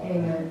living that out.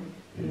 Amen.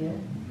 Yeah.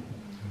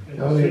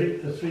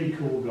 The three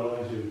cool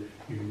guys who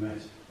you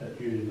met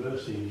at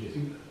university, do you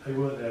think they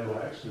weren't there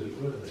by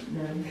accident, were they?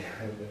 No.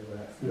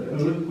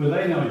 Were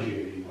they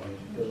Nigerian?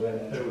 They were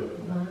Nigerian.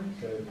 Right.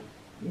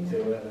 They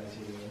were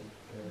Nigerian.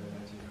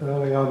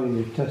 Early on in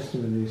your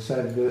testimony, you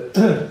said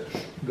that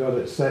God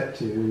had said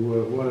to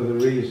you, one of the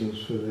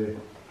reasons for the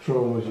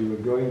traumas you were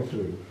going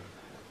through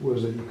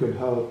was that you could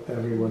help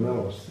everyone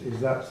else. Is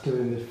that still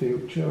in the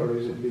future, or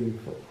is it being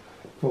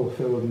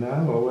fulfilled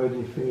now, or where do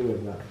you feel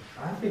in that?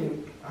 I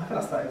think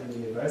I started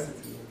in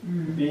university.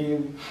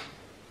 Being,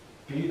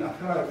 I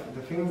feel like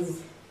the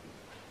things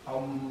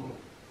I'm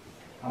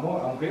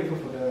grateful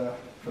for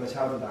the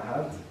childhood I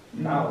had.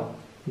 Now,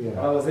 when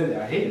I was in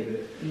it, I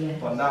hated it,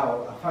 but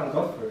now I thank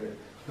God for it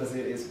because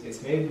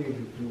it's made me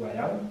who I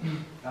am.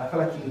 And I feel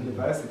like in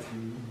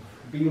university,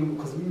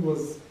 because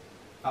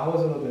I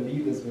was one of the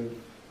leaders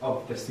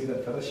of the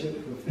student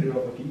fellowship with 3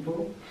 other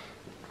people,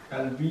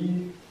 and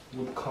we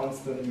would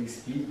constantly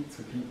speak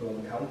to people on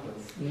the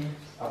campus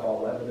about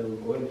whatever they were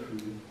going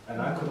through,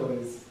 and I could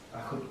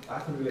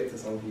relate to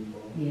some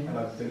people, and I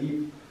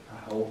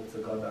hope to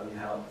God that we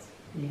helped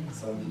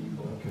some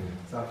people.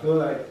 So I feel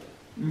like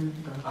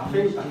I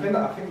think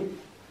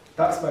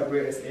that's my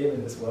greatest aim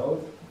in this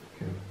world.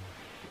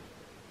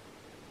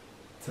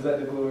 To let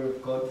the glory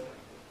of God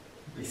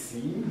be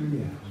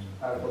seen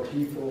and for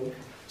people,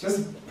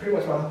 just pretty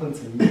much what happened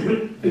to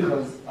me,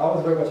 because I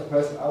was very much a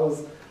person,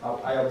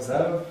 I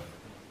observe,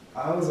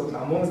 I'm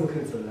always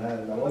looking to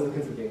learn, I'm always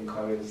looking to get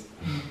encouraged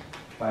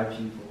by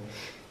people.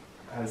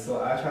 And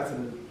so I try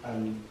to,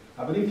 and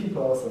I believe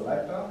people are also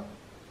like that,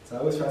 so I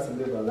always try to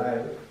live a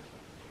life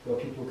where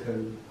people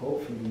can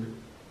hopefully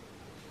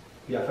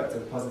be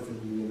affected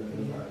positively in the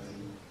things that I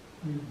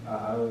do. I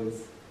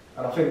always,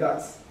 and I think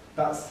that's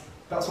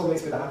what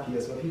makes me the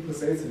happiest, when people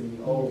say to me,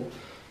 oh,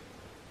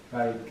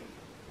 like,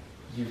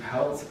 you've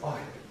helped, oh,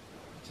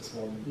 just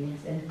one.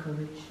 Yes,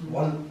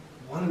 encouragement.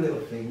 One little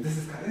thing, this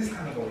is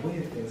kind of a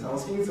weird thing. So I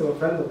was speaking to a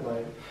friend of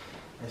mine,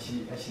 and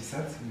she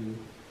said to me,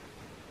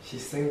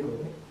 she's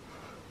single.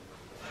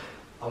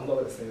 I'm not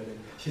gonna say her name.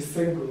 She's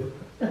single,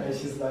 and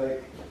she's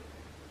like,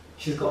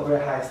 she's got very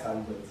high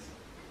standards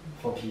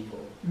for people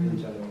in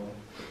general.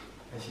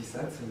 And she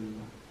said to me,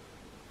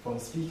 from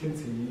speaking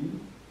to you,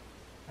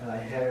 and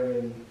like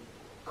hearing,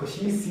 because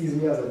she sees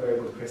me as a very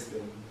good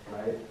Christian,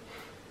 right?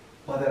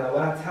 But then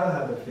when I tell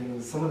her the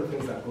things, some of the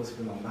things that goes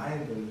through my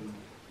mind and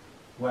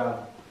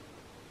what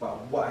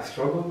I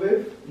struggle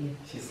with,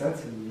 she said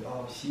to me,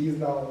 oh,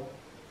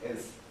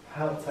 it's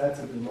helped her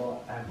to be more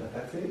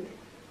empathetic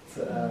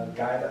to a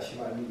guy that she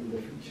might meet in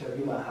the future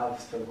who might have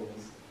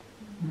struggles.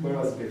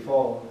 Whereas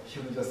before, she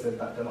would just say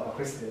that they're not a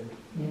Christian.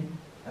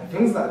 And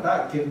things like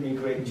that give me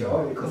great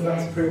joy, because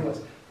that's pretty much,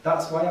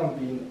 that's why I'm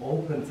being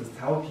open to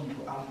tell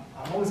people.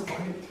 I'm always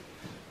quick.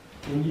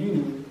 In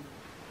uni,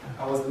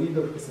 I was the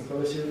leader of Christian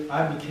Fellowship.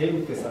 I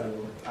became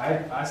Christian.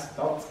 I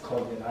stopped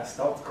clubbing. I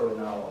stopped going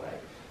out.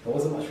 Like, there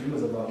wasn't much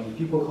rumors about me.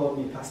 People called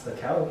me Pastor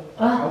Cal.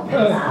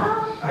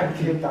 I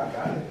became that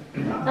guy.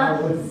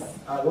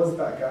 I was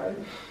that guy.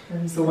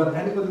 So when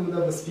anybody would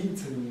ever speak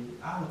to me,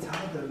 I would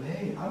tell them,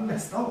 hey, I'm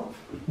messed up.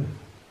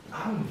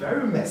 I'm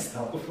very messed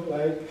up.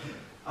 Like,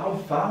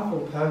 I'm far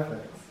from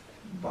perfect,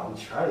 but I'm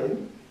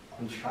trying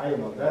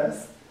my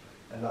best,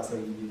 and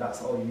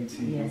that's all you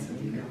two need to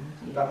do.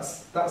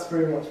 That's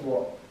very much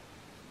what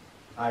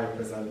I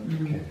represent.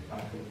 I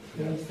think.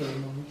 Do you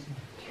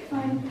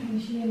find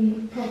usually any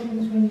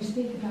problems when you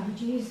speak about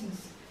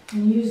Jesus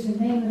and use the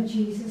name of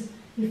Jesus?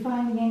 Are you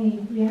finding any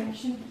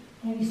reaction,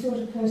 any sort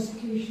of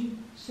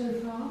persecution so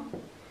far?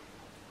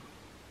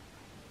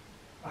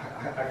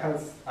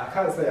 I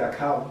can't say I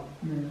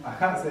can. I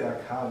can't say I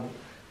can,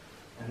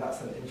 and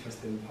that's an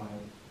interesting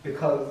point,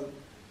 because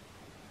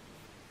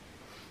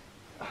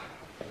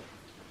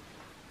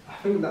I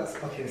think that's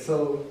okay.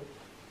 So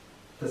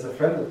there's a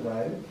friend of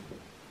mine.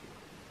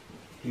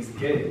 He's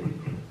gay,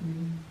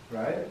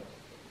 right?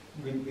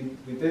 We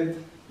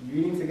did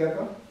uni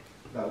together.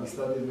 Like we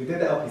did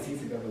the LPC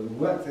together. We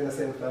worked in the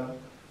same firm.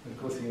 We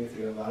go to uni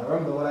together. I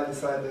remember when I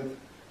decided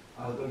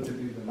I was going to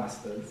do the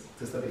masters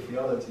to study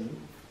theology.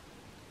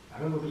 I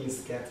remember being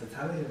scared to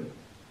tell him,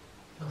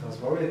 because I was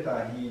worried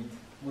that he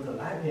wouldn't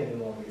like me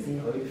anymore. Or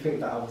he'd think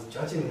that I was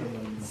judging him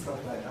and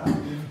stuff like that.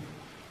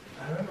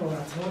 I remember when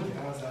I told him,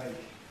 I was like,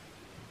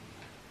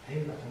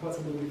 hey, like, I'm about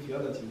to do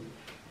theology.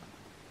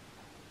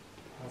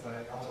 I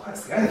was quite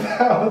scared.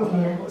 I was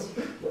like,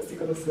 what's he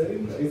gonna say?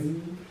 Because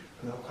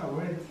I was quite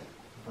worried.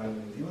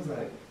 He was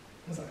like,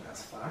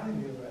 that's fine.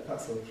 He was like,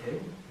 that's okay.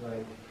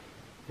 Like,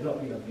 you're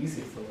not being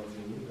abusive towards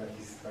me. Like,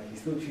 he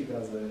still treats me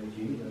as a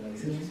human. Like, he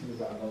still treats me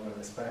with love and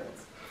respect.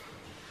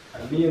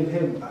 And me and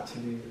him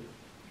actually,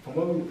 from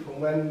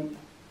when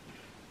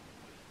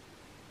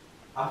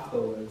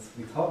afterwards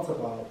we talked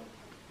about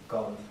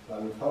God.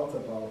 Like, we talked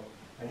about,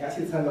 and he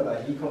actually turned out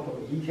that he came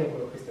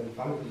from a Christian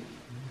family.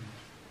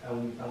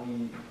 And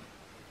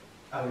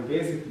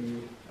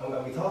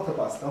we talked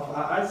about stuff.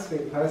 I just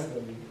think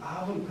personally, I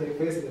haven't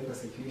faced any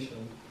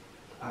persecution.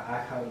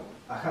 I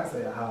can't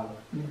say I have.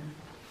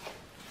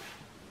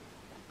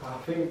 But I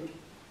think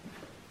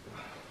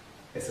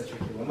it's a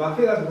tricky one. But I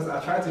think that's because I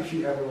try to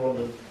treat everyone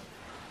with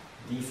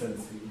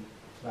decency,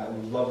 like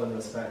with love and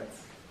respect.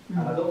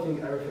 And I don't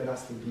think everything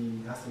has to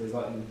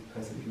result in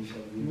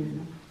persecution. Really.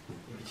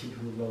 If you treat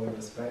people with love and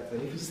respect,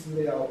 and if you just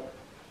lay out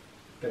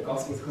the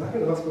gospel, because I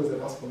think the gospel is a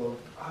gospel of,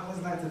 I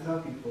always like to tell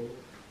people,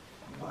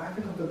 but I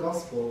think of the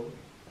gospel,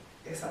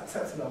 it's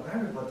accepted of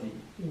everybody.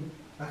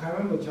 Like, I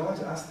remember George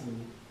asked me,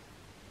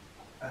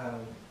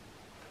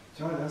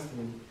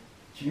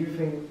 do you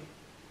think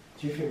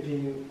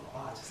being,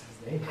 I just said his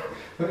name.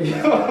 We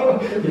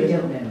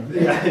don't know.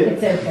 Yeah.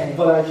 It's okay.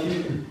 But like,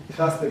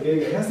 that's the gay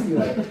guy. He has to be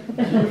like,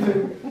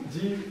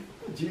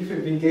 do you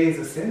think being gay is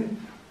a sin?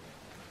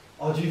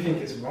 Or do you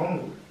think it's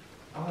wrong?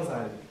 I was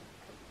like,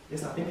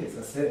 yes, I think it's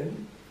a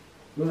sin.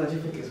 He was like, do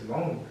you think it's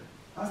wrong?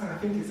 I was like, I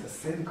think it's a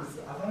sin, because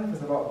I don't know if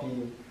it's about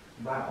being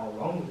right or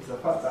wrong. It's the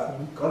fact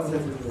that God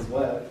says in His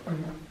Word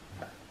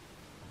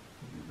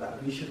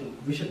that we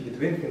shouldn't be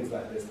doing things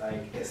like this.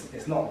 Like,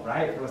 it's not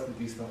right for us to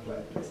do stuff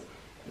like this.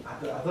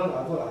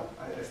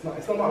 It's not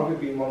about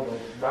being wrong or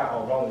right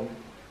or wrong.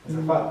 It's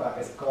the fact that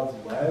it's God's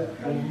Word,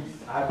 and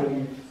I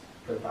believe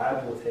the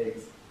Bible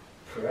takes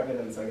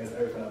preeminence against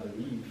everything I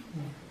believe.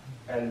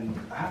 And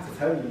I have to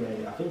tell you,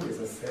 mate, I think it's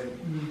a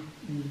sin.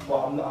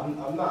 But I'm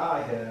not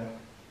out here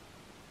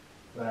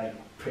like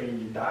praying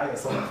you die or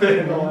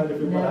something or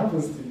anything what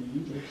happens to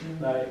you.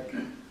 Like,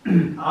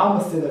 I'm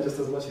a sinner just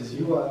as much as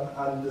you are,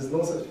 and there's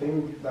no such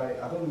thing,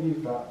 like, I don't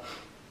believe that,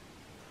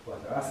 well,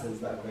 there are sins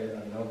that are greater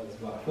than others,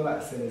 but I feel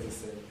like sin is a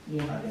sin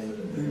at the end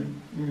of the day.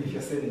 If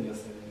you're sinning, you're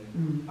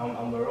sinning.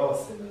 And we're all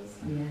sinners.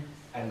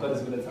 And God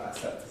is willing to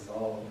accept us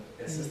all.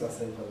 It's just as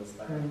simple as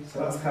that. So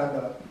that's kind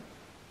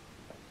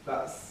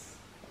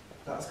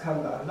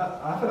of,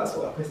 I feel that's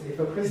what a Christian, if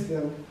a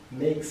Christian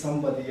makes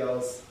somebody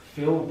else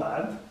feel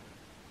bad,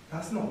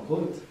 that's not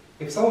good.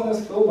 If someone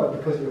else feels bad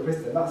because you're a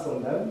Christian, that's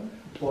on them.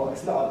 But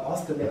it's not on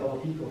us to make other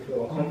people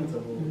feel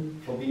uncomfortable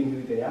for being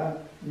who they are.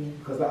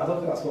 Because I don't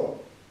think that's what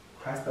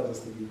Christ tells us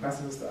to do. Christ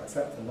tells us to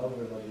accept and love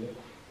everybody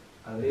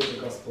and live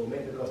the gospel,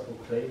 make the gospel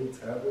plain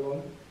to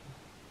everyone,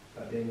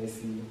 that they may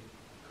see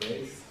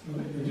grace.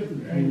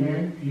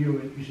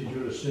 You said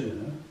you're a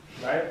sinner,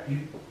 right?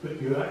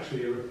 But you're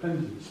actually a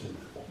repentant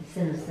sinner.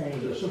 Sinner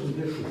saved. There's a subtle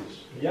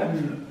difference. Yeah.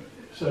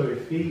 So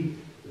if he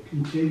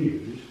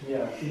continues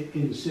Yeah.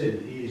 in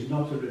sin, he is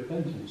not a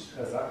repentant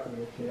sinner.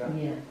 Exactly.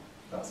 Yeah.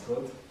 That's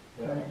good.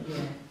 Yeah.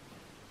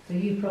 So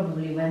you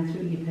probably went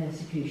through your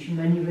persecution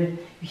when you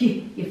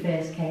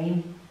first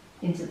came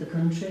into the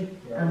country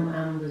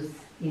and was,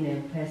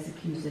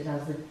 persecuted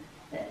as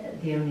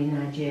the only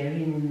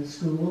Nigerian in the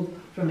school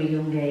from a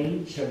young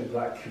age. Only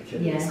black kid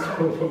in Yeah,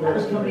 school. that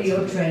was probably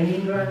your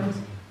training ground.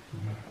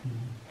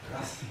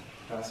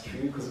 That's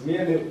true, because I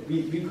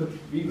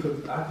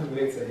could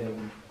relate to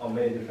him on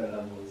many different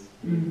levels.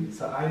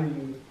 So I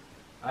knew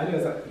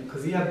exactly,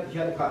 because he had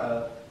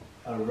quite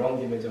a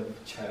wrong image of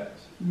church.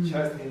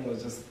 Church to him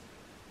was just,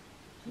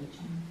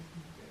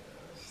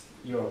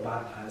 you're a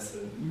bad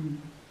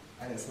person.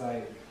 And it's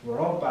like, we're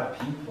all bad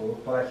people,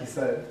 but like you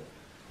said,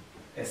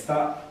 it's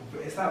that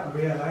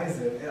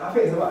realizing, I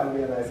think it's about a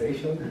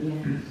realization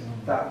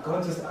that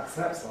God just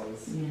accepts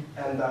us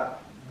and that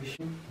we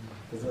should,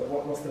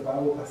 what's the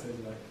Bible passage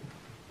like?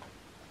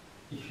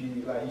 If you,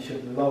 you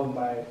should love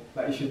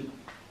you should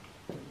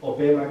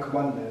obey my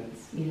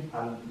commandments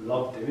and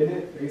love doing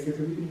it,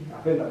 basically.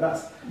 I think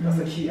that's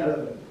a key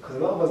element, because a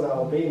lot of us are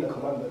obeying the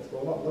commandments,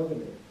 but we're not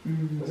loving it.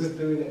 We're just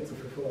doing it to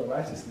fulfill our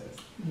righteousness.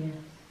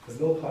 There's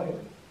no point.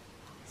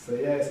 So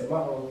it's a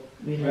matter of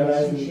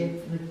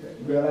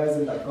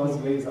realizing that God's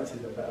way is actually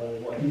the better way.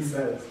 What He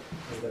says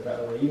is the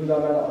better way. Even though I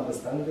might not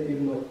understand it,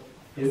 even though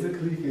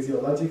physically,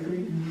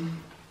 physiologically,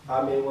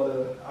 I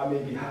may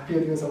be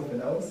happier doing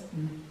something else.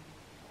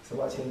 It's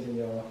about changing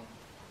your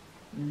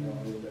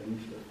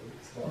belief.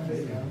 It's about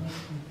faith.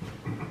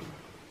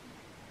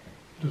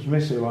 Does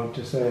Missy want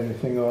to say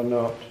anything or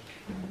not?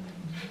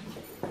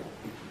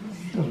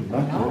 Doesn't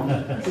matter.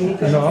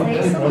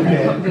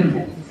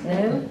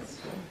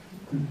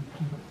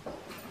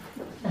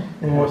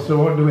 No? So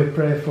what do we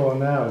pray for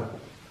now?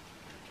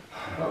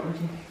 What would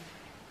you?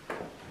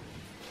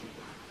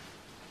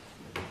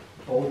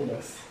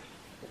 Boldness.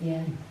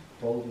 Yeah.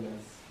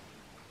 Boldness.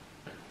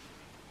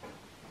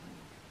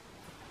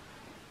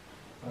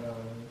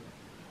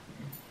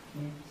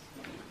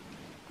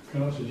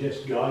 Can I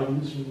suggest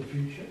guidance in the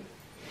future?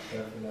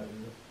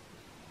 Definitely.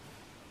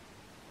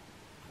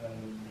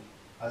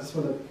 I just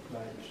want to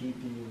keep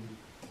being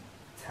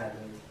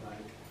tethered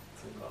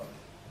to God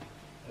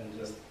and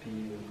just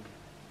being.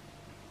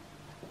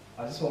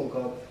 I just want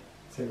God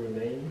to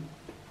remain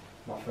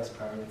my first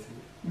priority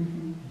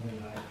in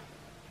life.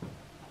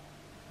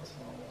 That's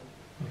what I want.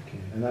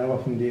 Okay. And how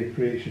often do you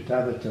preach at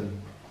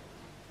Atherton?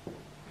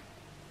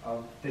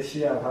 This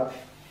year I've had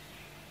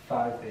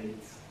 5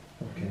 dates.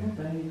 Okay.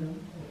 Very good.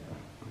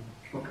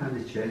 What kind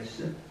of church is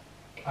it?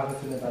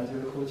 Atherton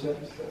Evangelical Church.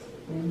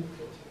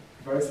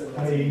 Very similar.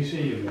 AEC,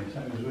 you mean,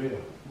 same as we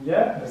are.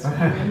 Yeah,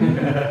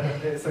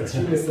 it's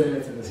extremely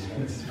similar to this church.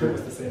 It's pretty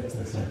much the same as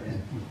this church.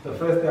 The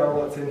first day I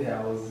walked in here,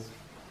 I was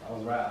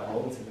right at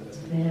home to this.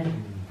 Yeah.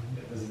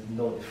 There's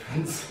no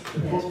difference.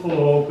 Full of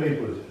old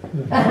people, is it?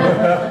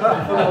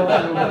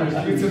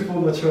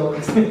 Beautiful, mature.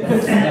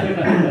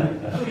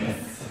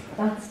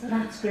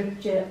 That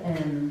scripture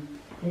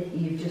that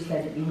you've just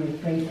said,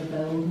 pray for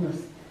boldness.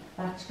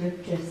 That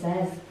scripture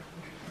says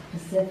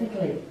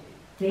specifically,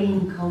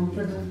 being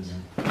confident.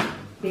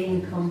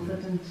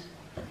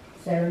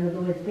 So in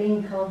other words,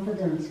 being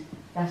confident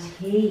that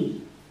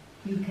you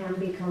can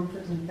be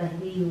confident that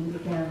He who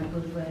began a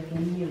good work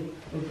in you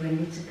will bring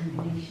it to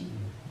completion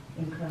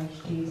in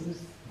Christ Jesus.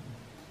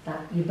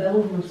 That your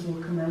boldness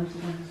will come out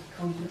of that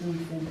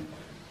confidence in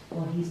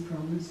what He's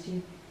promised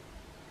you.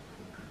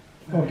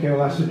 Okay,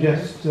 well I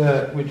suggest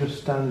we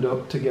just stand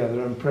up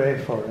together and pray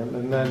for him,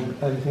 and then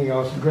anything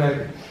else,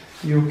 Greg,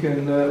 you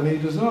can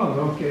lead us on,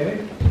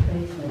 okay?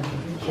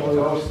 Shall we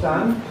all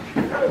stand?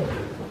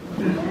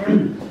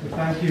 We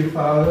thank you,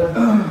 Father,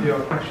 for your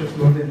precious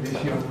blood in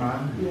this young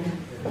man.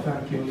 We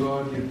thank you,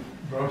 Lord, you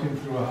brought him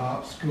through a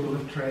hard school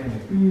of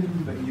training,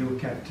 but you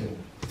kept him,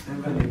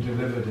 and you've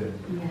delivered him,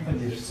 and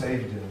you've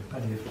saved him,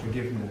 and you've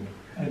forgiven him,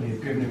 and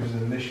you've given him a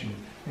mission,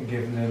 and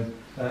given him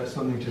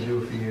something to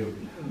do for you.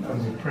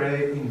 And we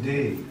pray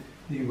indeed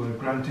you will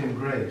grant him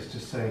grace to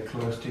stay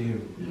close to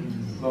you.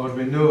 Lord,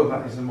 we know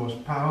that is the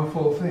most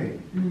powerful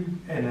thing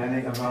in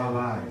any of our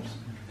lives,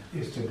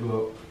 is to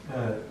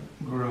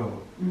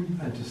grow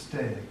and to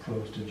stay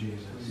close to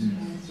Jesus.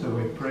 So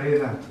we pray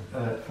that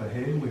for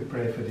him. We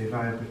pray for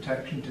divine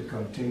protection to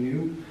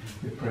continue.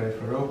 We pray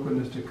for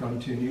openness to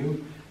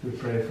continue. We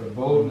pray for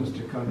boldness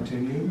to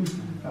continue.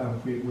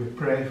 We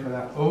pray for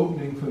that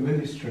opening for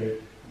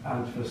ministry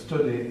and for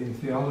study in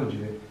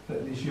theology,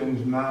 that this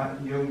young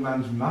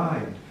man's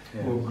mind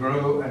will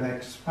grow and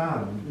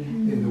expand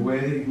in the way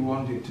that you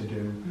want it to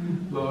do.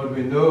 Lord,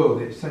 we know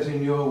that it says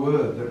in your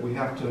word that we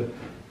have to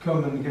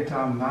come and get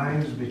our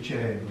minds be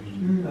changed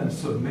and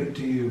submit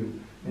to you.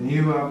 And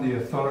you have the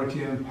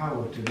authority and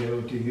power to be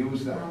able to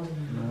use that.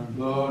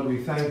 Lord,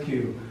 we thank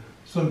you.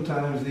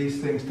 Sometimes these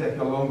things take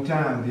a long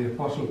time. The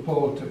Apostle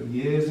Paul took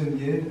years and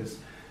years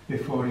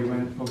before he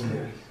went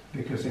public,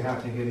 because he had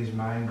to get his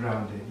mind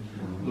grounded.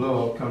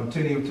 Lord,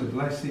 continue to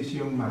bless this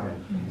young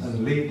man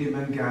and lead him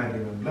and guide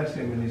him and bless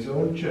him in his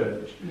own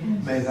church.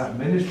 May that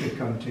ministry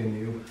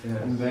continue,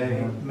 and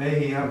may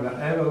he have that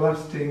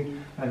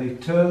everlasting and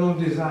eternal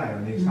desire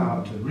in his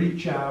heart to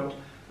reach out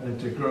and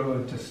to grow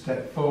and to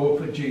step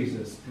forward for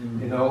Jesus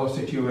in all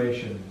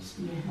situations.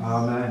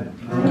 Amen.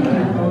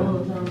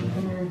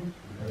 Amen.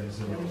 Praise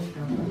the Lord.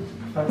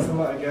 Thanks a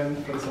lot again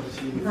for this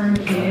opportunity.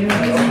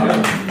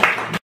 Thank you.